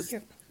stuff is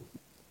You're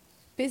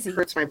busy.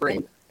 hurts my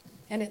brain.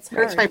 And it's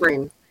Hurts my hard.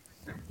 brain.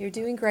 You're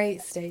doing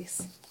great,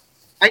 Stace.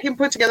 I can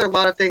put together a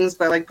lot of things,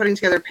 but like putting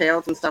together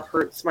payouts and stuff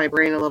hurts my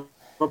brain a little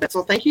bit.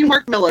 So thank you,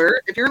 Mark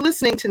Miller, if you're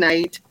listening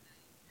tonight,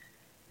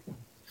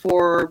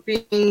 for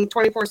being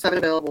 24/7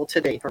 available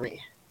today for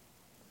me.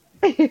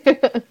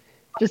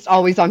 Just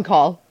always on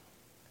call.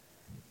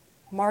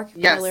 Mark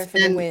Yes, Miller for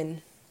the and-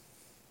 win.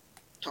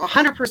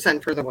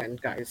 100% for the win,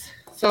 guys.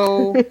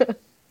 So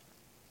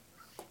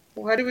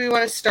what do we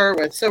want to start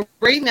with? So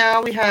right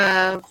now we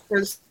have, for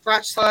the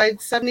scratch side,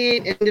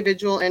 78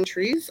 individual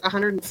entries,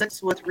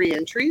 106 with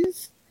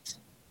re-entries.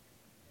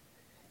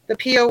 The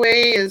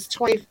POA is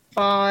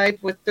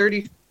 25 with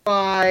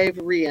 35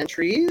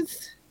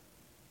 re-entries.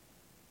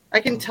 I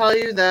can tell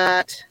you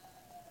that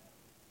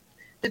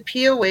the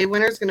POA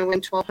winner is going to win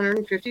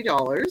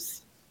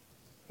 $1,250.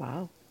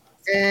 Wow.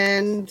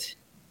 And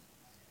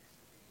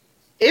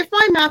if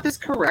my math is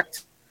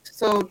correct,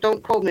 so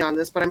don't quote me on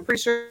this, but I'm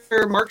pretty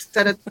sure Mark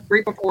said it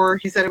right before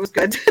he said it was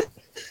good.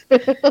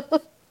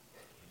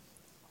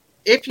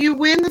 If you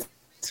win the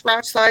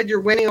scratch side, you're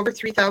winning over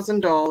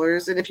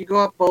 $3,000. And if you go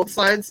up both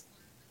sides,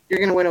 you're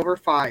going to win over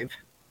 $5,000.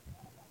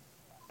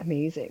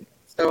 Amazing.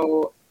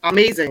 So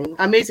amazing.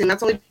 Amazing.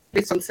 That's only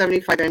based on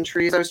 75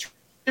 entries. I was trying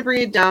to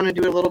bring it down and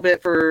do a little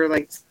bit for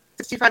like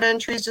 65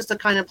 entries just to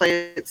kind of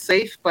play it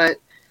safe, but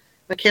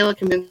Michaela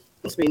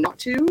convinced me not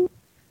to.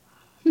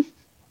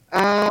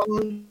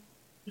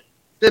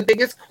 The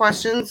biggest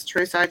questions,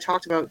 Trace, I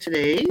talked about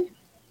today.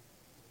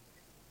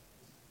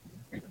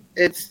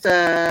 It's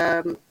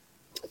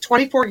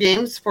 24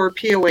 games for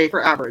POA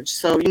for average.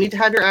 So you need to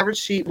have your average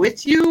sheet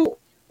with you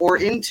or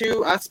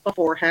into us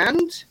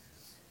beforehand.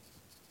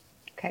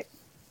 Okay.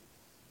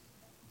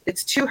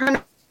 It's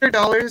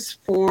 $200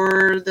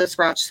 for the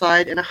scratch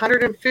side and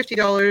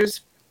 $150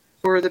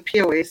 for the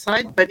POA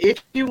side. But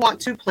if you want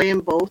to play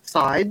in both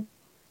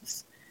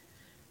sides,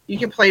 you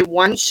can play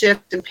one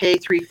shift and pay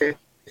 $350.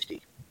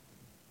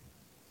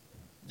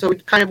 So we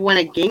kind of went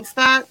against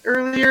that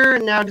earlier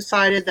and now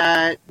decided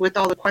that with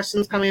all the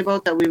questions coming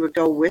about that we would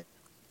go with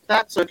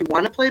that. So if you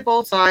want to play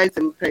both sides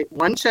and play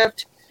one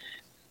shift,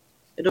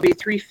 it'll be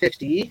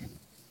 $350.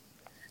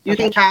 You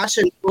can cash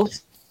in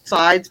both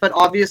sides, but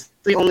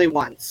obviously only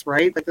once,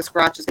 right? Like the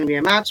scratch is going to be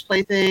a match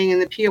play thing,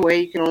 and the POA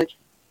you can only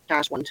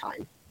cash one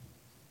time.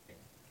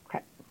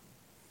 Okay.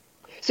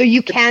 So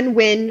you can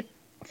win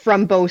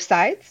from both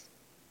sides?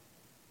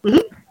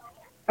 Mm-hmm.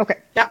 Okay.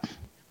 Yeah.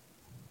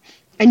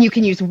 And you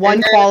can use one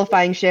And then-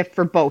 qualifying shift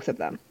for both of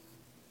them.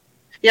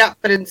 Yeah,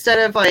 but instead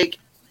of like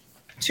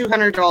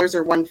 $200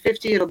 or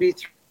 $150, it'll be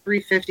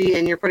 $350,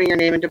 and you're putting your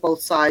name into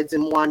both sides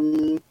in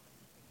one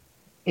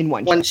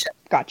One shift.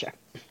 Gotcha.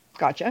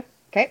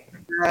 Okay.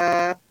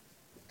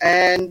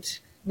 And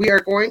we are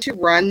going to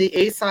run the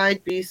A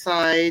side, B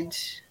side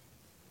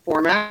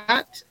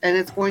format, and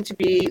it's going to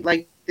be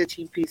like the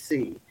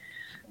TPC.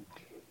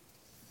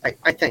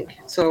 I think.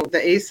 So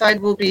the A side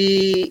will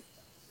be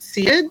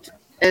seeded,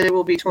 and it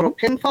will be total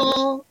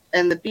pinfall,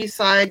 and the B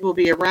side will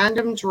be a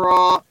random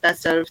draw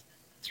best out of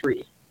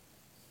 3.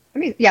 I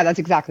mean, yeah, that's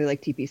exactly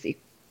like TPC.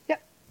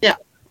 Yep. Yeah.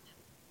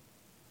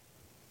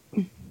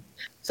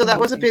 So that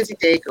was a Amazing.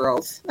 busy day,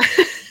 girls.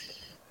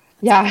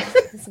 Yeah.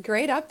 It's a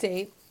great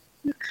update.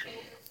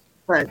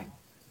 But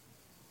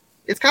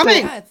it's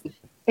coming. Yeah, It's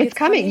it's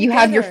coming. coming You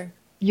together.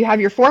 have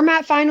your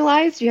format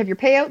finalized. You have your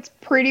payouts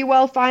pretty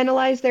well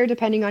finalized there,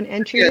 depending on Good.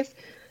 entries.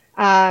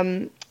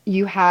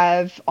 You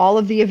have all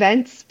of the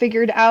events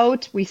figured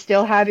out. We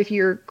still have, if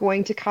you're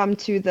going to come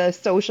to the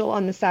social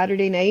on the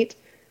Saturday night,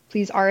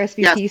 please Yes.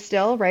 RSVP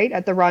still, right,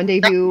 at the Yeah.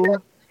 Rendezvous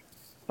About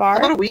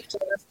Bar. a week.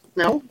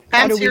 No, About a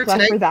Pam's here week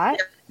left tonight. for that.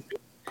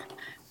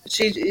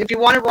 If you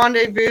want to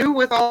rendezvous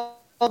with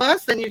all of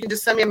us, then you can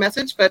just send me a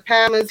message. But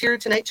Pam is here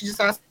tonight. She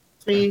just asked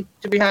me,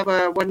 did we have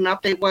what an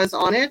update was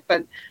on it?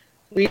 But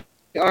we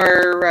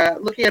are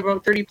looking at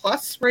about 30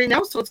 plus right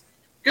now, so it's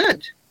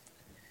good.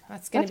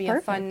 That's going to That's be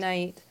a fun perfect.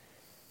 night.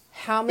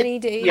 How many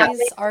Yeah.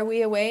 days are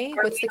we away?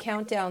 What's the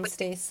countdown,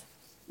 Stace?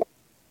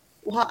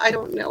 Well, I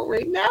don't know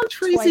right now,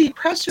 20, Tracy.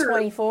 Pressure.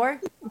 24?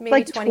 It's Maybe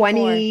like 24.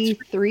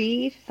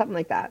 23, something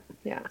like that.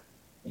 Yeah.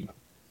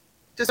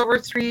 Just over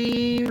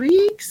 3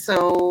 weeks.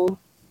 So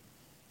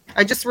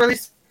I just really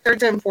started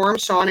to inform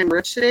Sean and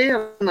Rich today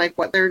on like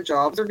what their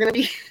jobs are going to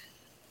be.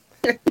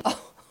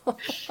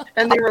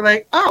 And they were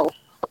like, oh,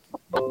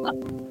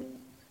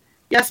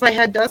 yes, my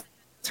head does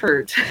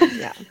hurt.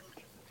 Yeah.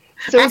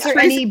 So is Ask there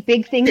Tracy. any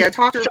big things? Yeah,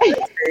 talk to her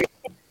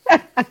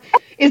today.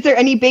 Is there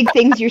any big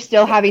things you're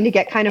still having to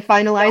get kind of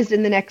finalized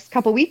in the next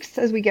couple weeks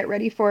as we get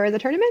ready for the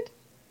tournament?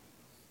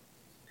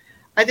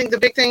 I think the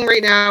big thing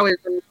right now is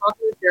I'm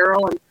talking with Daryl.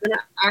 I'm going to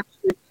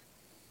actually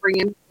bring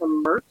in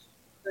some merch.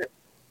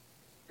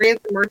 Bring in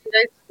some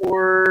merchandise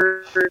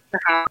to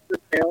have for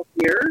sale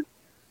here.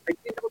 I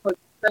think I have about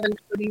 7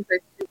 hoodies I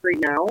think right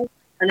now.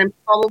 And I'm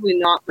probably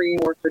not bringing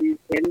more hoodies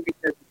in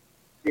because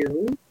it's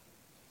June.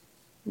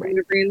 I'm going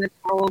to bring in the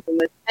towels and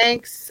the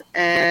tanks.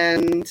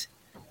 And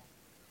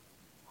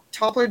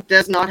Toppler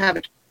does not have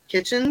a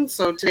kitchen.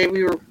 So today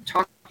we were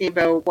talking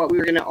about what we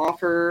were going to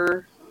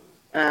offer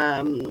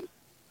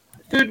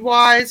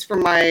food-wise for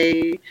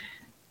my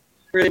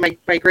great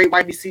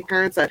YBC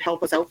parents that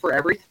help us out for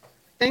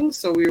everything.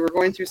 So we were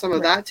going through some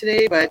of that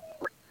today, but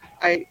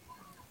I'm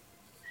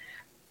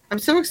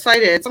so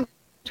excited.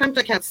 Sometimes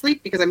I can't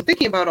sleep because I'm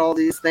thinking about all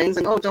these things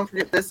and, oh, don't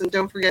forget this and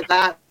don't forget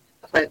that.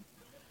 But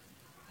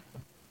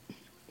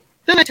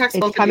then I text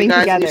It's both of you coming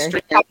guys and you together.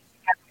 straighten out.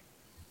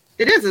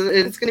 It is.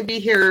 It's going to be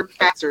here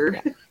faster.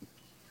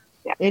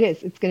 It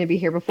is. It's going to be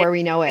here before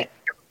we know it.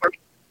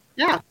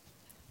 Yeah.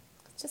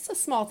 Just the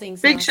small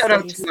things Big now, shout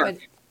out Stace, to Mark.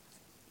 but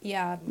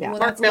yeah, Yeah. well,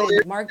 Mark that's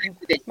Miller.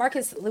 good.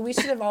 Marcus, we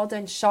should have all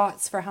done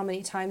shots for how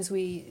many times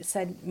we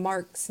said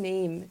Mark's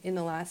name in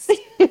the last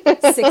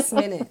 6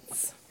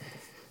 minutes.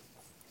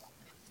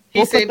 He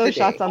We'll put saved the those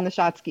shots day. on the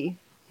shot ski.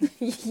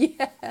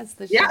 Yes,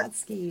 the Yeah. shot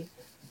ski.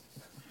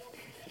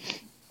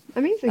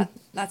 Amazing.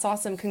 That's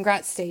awesome.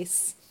 Congrats,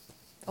 Stace.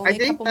 I Only a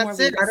think couple more that's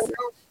it. I weeks. don't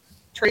know.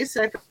 Trace,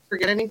 did I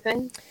forget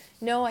anything?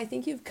 No, I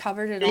think you've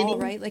covered it all, Amy?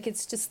 right? Like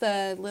it's just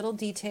the little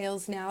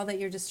details now that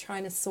you're just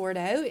trying to sort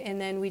out, and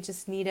then we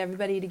just need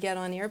everybody to get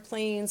on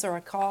airplanes or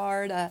a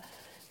car to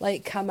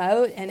like come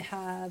out and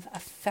have a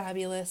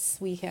fabulous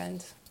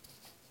weekend.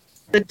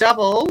 The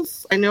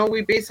doubles, I know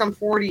we base on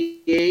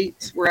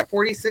 48. We're at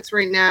 46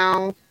 right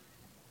now.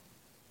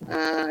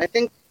 I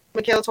think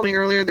Michaela told me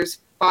earlier there's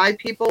 5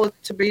 people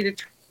to be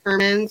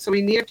determined. So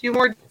we need a few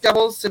more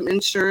doubles to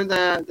ensure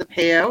the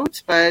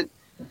payout. But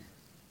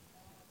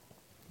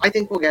I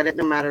think we'll get it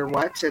no matter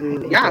what. And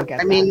We'll yeah,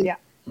 get I that. mean, Yeah.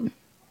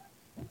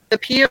 the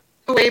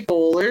POA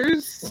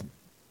bowlers,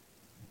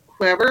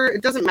 whoever,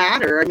 it doesn't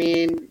matter. I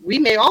mean, we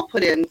may all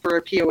put in for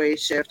a POA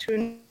shift.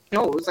 Who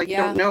knows? Like, you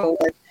Yeah. don't know.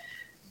 But,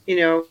 you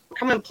know,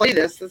 come and play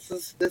this. This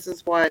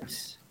is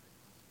what.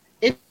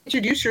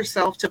 Introduce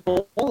yourself to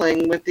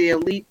bowling with the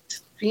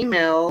elite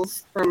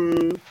females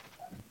from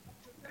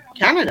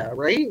Canada,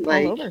 right?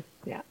 Like, All over.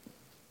 Yeah,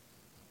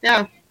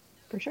 yeah.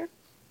 for sure.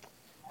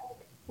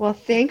 Well,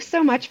 thanks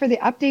so much for the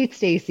update,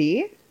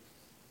 Stacy.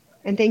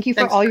 And thank you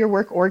for Thanks. all your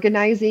work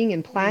organizing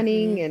and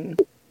planning and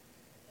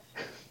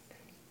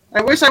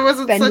I wish I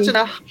wasn't spending. such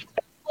an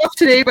off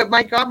today, but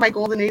my God, my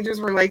golden angels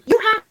were like, "You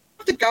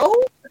have to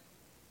go."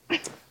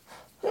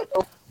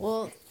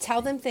 Well,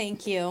 tell them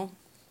thank you.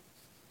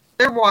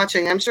 They're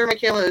watching. I'm sure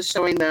Michaela is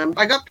showing them.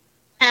 I got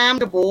Pam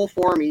to bowl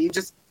for me,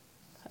 just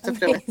to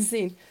fill it.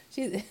 Amazing.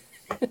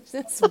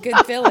 That's a good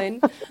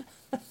fill-in.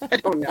 I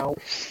don't know.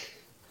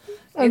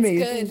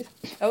 Amazing. It's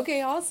good.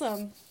 Okay,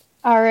 awesome.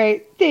 All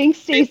right. Thanks,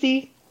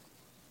 Stacy.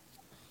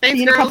 Thanks,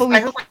 See you in a girls. couple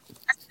I weeks. hope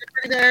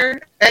I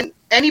there. And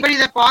anybody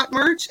that bought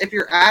merch, if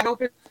you're at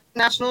Open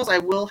Nationals, I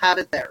will have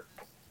it there.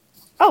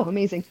 Oh,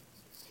 amazing.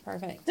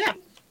 Perfect. Yeah.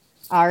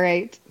 All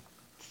right.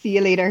 See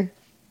you later.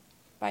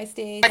 Bye,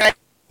 Stace. Bye, guys.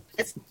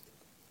 It's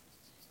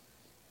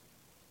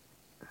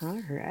All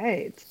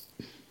right.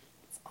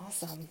 It's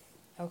awesome.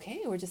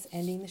 Okay, we're just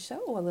ending the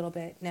show a little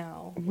bit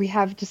now. We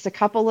have just a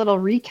couple little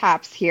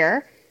recaps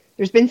here.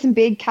 There's been some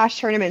big cash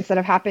tournaments that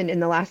have happened in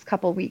the last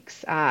couple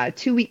weeks.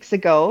 2 weeks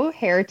ago,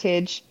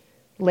 Heritage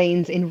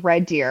Lanes in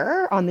Red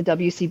Deer on the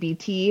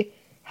WCBT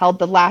held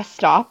the last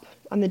stop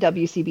on the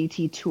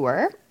WCBT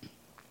tour.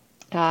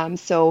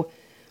 So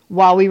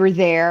while we were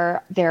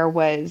there, there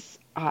was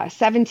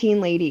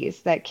 17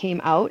 ladies that came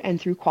out and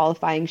threw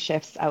qualifying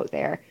shifts out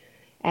there.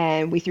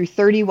 And we threw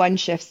 31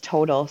 shifts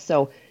total.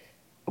 So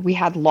we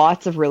had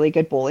lots of really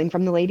good bowling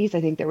from the ladies. I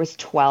think there was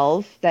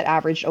 12 that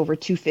averaged over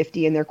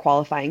 250 in their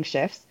qualifying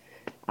shifts.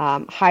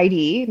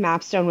 Heidi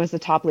Mapstone was the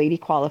top lady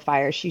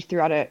qualifier. She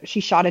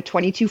shot a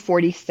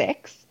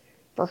 22.46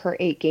 for her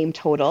 8-game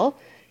total.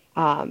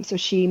 So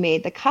she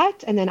made the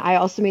cut, and then I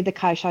also made the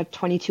cut. I shot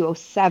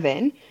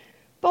 22.07.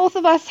 Both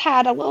of us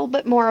had a little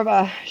bit more of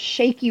a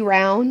shaky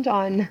round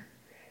on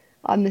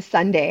the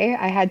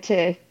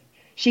Sunday.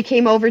 She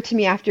came over to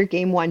me after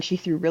game one. She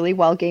threw really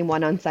well game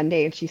one on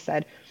Sunday, and she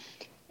said,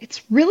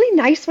 "It's really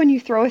nice when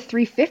you throw a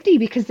 350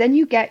 because then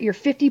you get your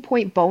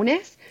 50-point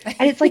bonus,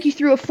 and it's like you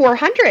threw a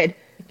 400."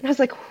 And I was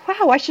like,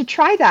 "Wow, I should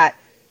try that."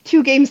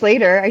 2 games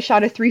later, I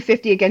shot a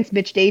 350 against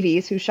Mitch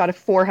Davies, who shot a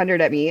 400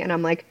 at me, and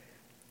I'm like,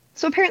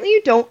 "So apparently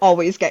you don't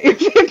always get your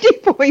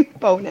 50-point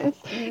bonus.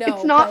 No,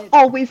 It's not but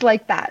always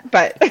like that."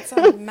 But it's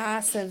a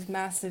massive,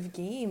 massive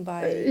game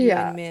by you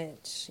yeah, and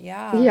Mitch.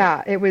 Yeah.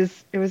 yeah, it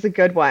was a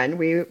good one.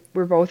 We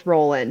were both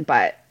rolling,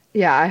 but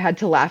yeah, I had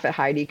to laugh at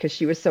Heidi because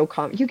she was so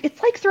calm.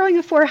 It's like throwing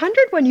a 400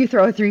 when you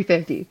throw a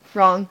 350.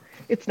 Wrong.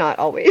 It's not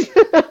always.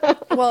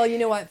 Well, you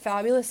know what?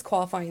 Fabulous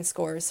qualifying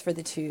scores for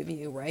the two of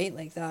you, right?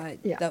 Like that,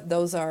 Yeah.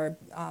 those are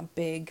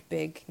big,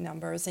 big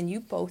numbers. And you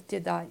both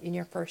did that in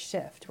your first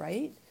shift,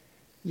 right?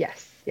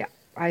 Yes, yeah.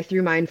 I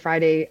threw mine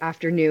Friday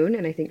afternoon,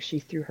 and I think she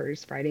threw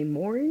hers Friday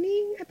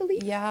morning, I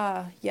believe.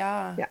 Yeah,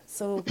 yeah. Yeah.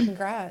 So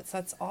congrats.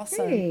 That's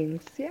awesome.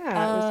 Thanks. Yeah,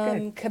 it was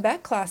good.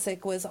 Quebec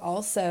Classic was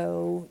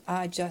also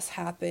just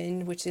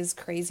happened, which is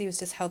crazy. It was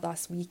just held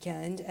last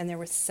weekend, and there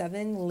were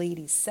seven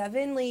ladies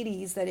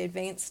that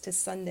advanced to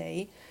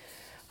Sunday.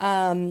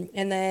 And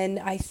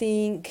then I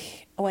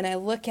think when I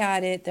look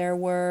at it, there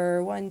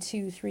were 1,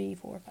 2, 3,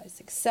 4, 5,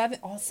 6, 7,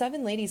 all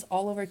 7 ladies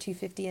all over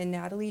 250. And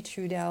Natalie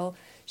Trudell,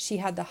 she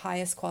had the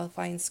highest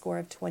qualifying score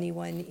of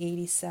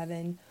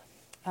 21.87.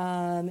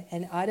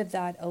 And out of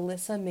that,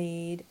 Alyssa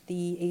made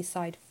the A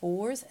side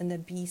 4s and the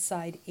B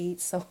side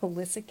 8s. So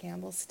Alyssa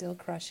Campbell's still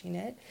crushing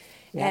it.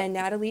 Yeah. And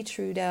Natalie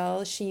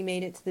Trudell, she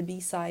made it to the B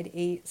side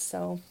 8.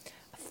 So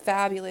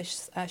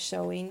fabulous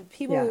showing.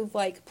 People Yeah. who've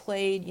like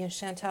played,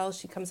 Chantel,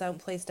 she comes out and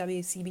plays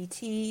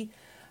WCBT.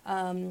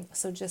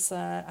 So just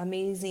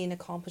amazing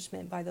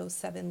accomplishment by those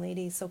 7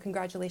 ladies. So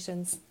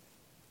congratulations.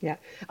 Yeah.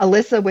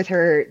 Alyssa with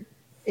her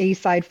A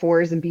side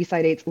 4s and B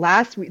side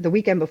 8s the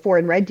weekend before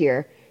in Red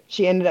Deer,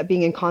 she ended up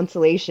being in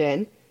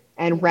consolation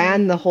and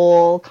ran the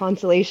whole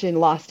consolation,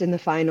 lost in the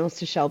finals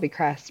to Shelby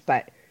Crest,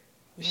 but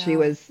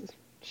Yeah.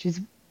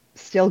 she's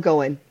still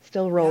going,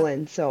 still Yep.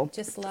 rolling. So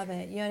Just love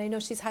it. Yeah, and I know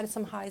she's had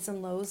some highs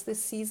and lows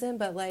this season,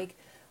 but like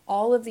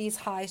all of these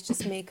highs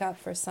just make up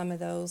for some of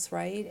those,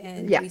 right?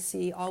 And yeah, we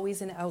see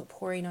always an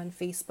outpouring on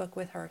Facebook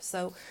with her.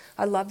 So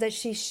I love that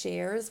she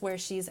shares where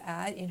she's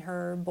at in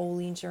her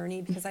bowling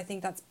journey because I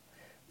think that's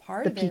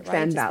part the of it, peaks right?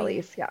 and Just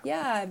valleys.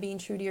 Yeah, being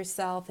true to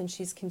yourself, and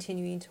she's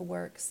continuing to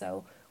work.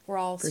 So we're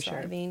all for sure.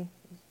 striving.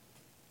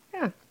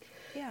 Yeah.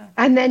 Yeah.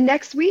 And then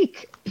next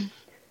week,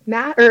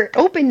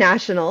 Open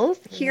Nationals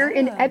here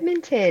in Yeah.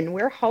 Edmonton.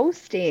 We're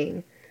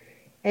hosting.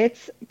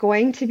 It's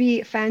going to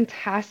be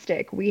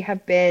fantastic. We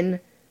have been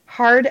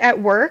hard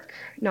at work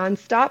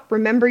nonstop.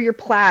 Remember your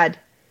plaid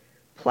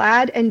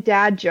and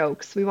dad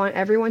jokes. We want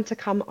everyone to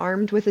come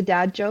armed with a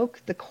dad joke.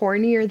 The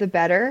cornier, the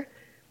better.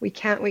 We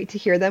can't wait to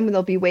hear them.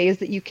 There'll be ways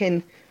that you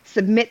can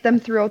submit them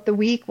throughout the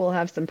week. We'll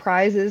have some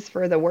prizes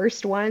for the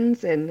worst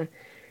ones, and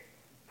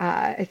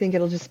I think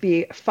it'll just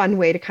be a fun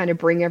way to kind of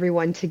bring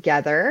everyone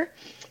together.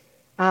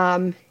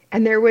 And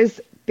there was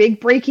big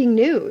breaking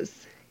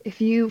news. If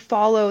you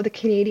follow the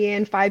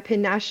Canadian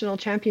 5-Pin National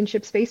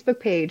Championships Facebook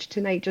page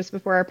tonight, just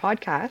before our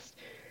podcast,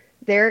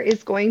 there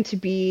is going to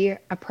be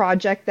a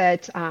project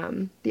that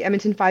the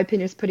Edmonton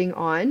 5-Pin is putting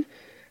on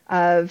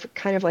of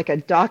kind of like a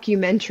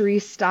documentary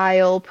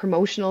style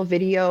promotional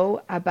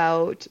video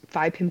about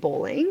 5-pin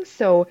bowling.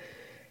 So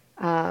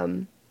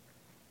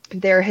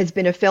there has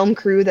been a film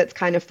crew that's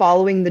kind of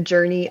following the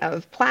journey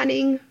of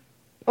planning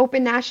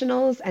Open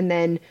Nationals, and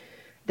then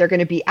they're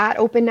going to be at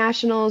Open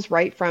Nationals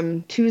right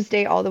from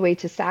Tuesday all the way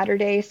to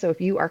Saturday. So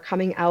if you are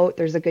coming out,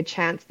 there's a good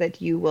chance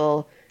that you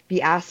will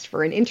be asked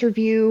for an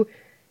interview,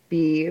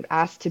 be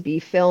asked to be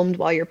filmed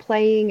while you're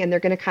playing, and they're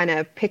going to kind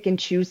of pick and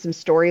choose some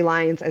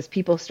storylines as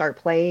people start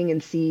playing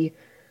and see,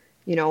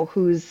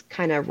 who's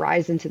kind of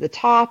rising to the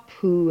top,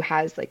 who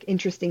has like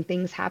interesting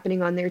things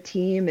happening on their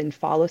team, and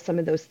follow some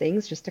of those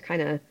things just to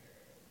kind of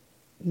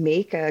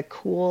make a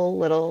cool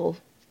little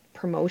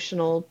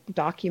promotional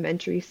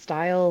documentary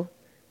style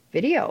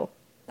video.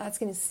 That's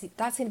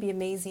gonna be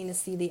amazing to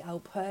see the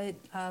output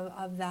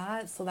of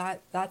that. So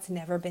that's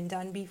never been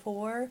done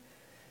before.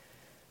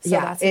 So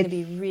Yeah, that's gonna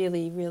be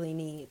really, really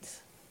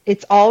neat.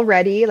 it's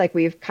already like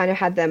we've kind of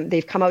had them,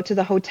 they've come out to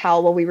the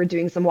hotel while we were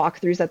doing some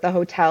walkthroughs at the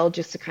hotel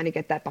just to kind of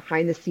get that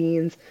behind the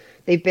scenes.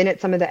 They've been at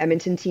some of the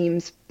Edmonton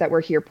teams that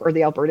were here, or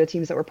the Alberta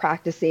teams that were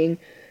practicing,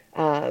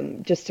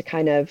 just to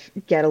kind of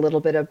get a little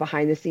bit of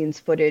behind the scenes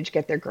footage,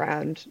 get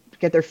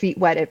their feet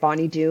wet at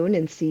Bonnie Doon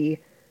and see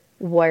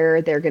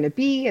where they're going to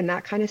be and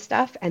that kind of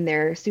stuff. And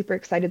they're super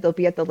excited. They'll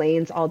be at the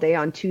lanes all day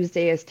on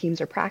Tuesday as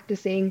teams are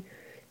practicing.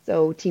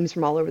 So teams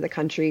from all over the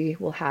country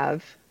will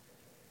have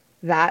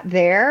that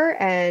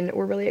there. And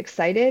we're really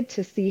excited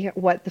to see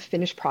what the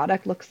finished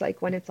product looks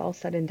like when it's all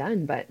said and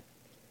done. But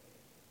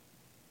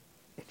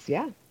it's,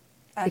 yeah.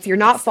 That's If you're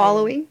not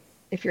exciting.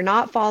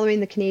 following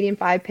the Canadian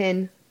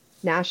 5-pin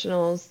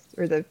Nationals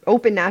or the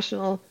Open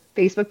National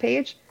Facebook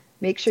page,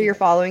 make sure Do you're it.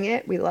 following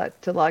it. We like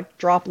to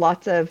drop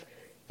lots of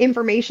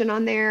information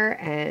on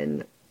there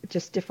and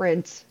just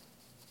different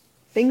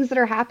things that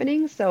are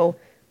happening. So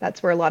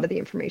that's where a lot of the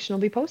information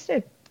will be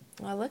posted.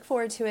 I look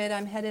forward to it.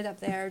 I'm headed up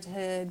there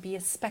to be a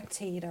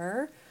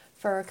spectator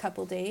for a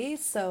couple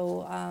days, so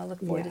look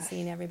forward to Yes.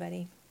 seeing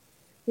everybody.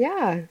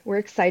 Yeah, we're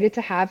excited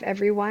to have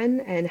everyone,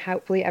 and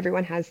hopefully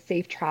everyone has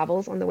safe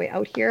travels on the way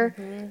out here.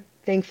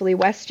 Thankfully,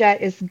 WestJet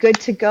is good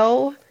to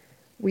go.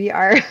 We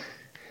are,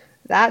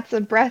 that's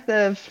a breath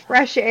of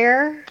fresh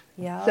air.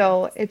 Yeah,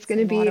 So it's it's a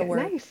going to lot be of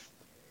work. nice.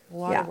 A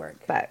lot Yeah, of work.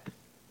 but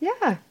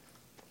yeah,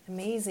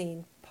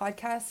 Amazing.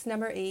 Podcast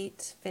number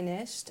 8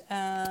 finished.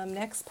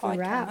 Next a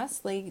wrap.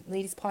 podcast,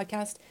 ladies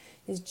podcast,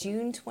 is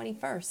June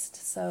 21st.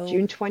 So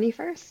June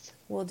 21st.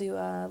 we'll do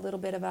a little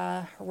bit of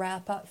a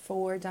wrap up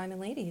for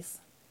Diamond Ladies.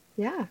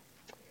 Yeah.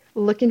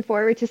 Looking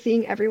forward to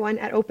seeing everyone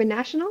at Open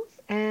Nationals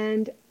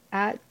and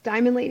at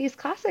Diamond Ladies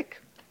Classic.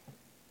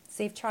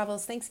 Safe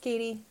travels. Thanks,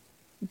 Katie.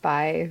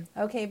 Bye.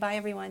 Okay, bye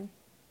everyone.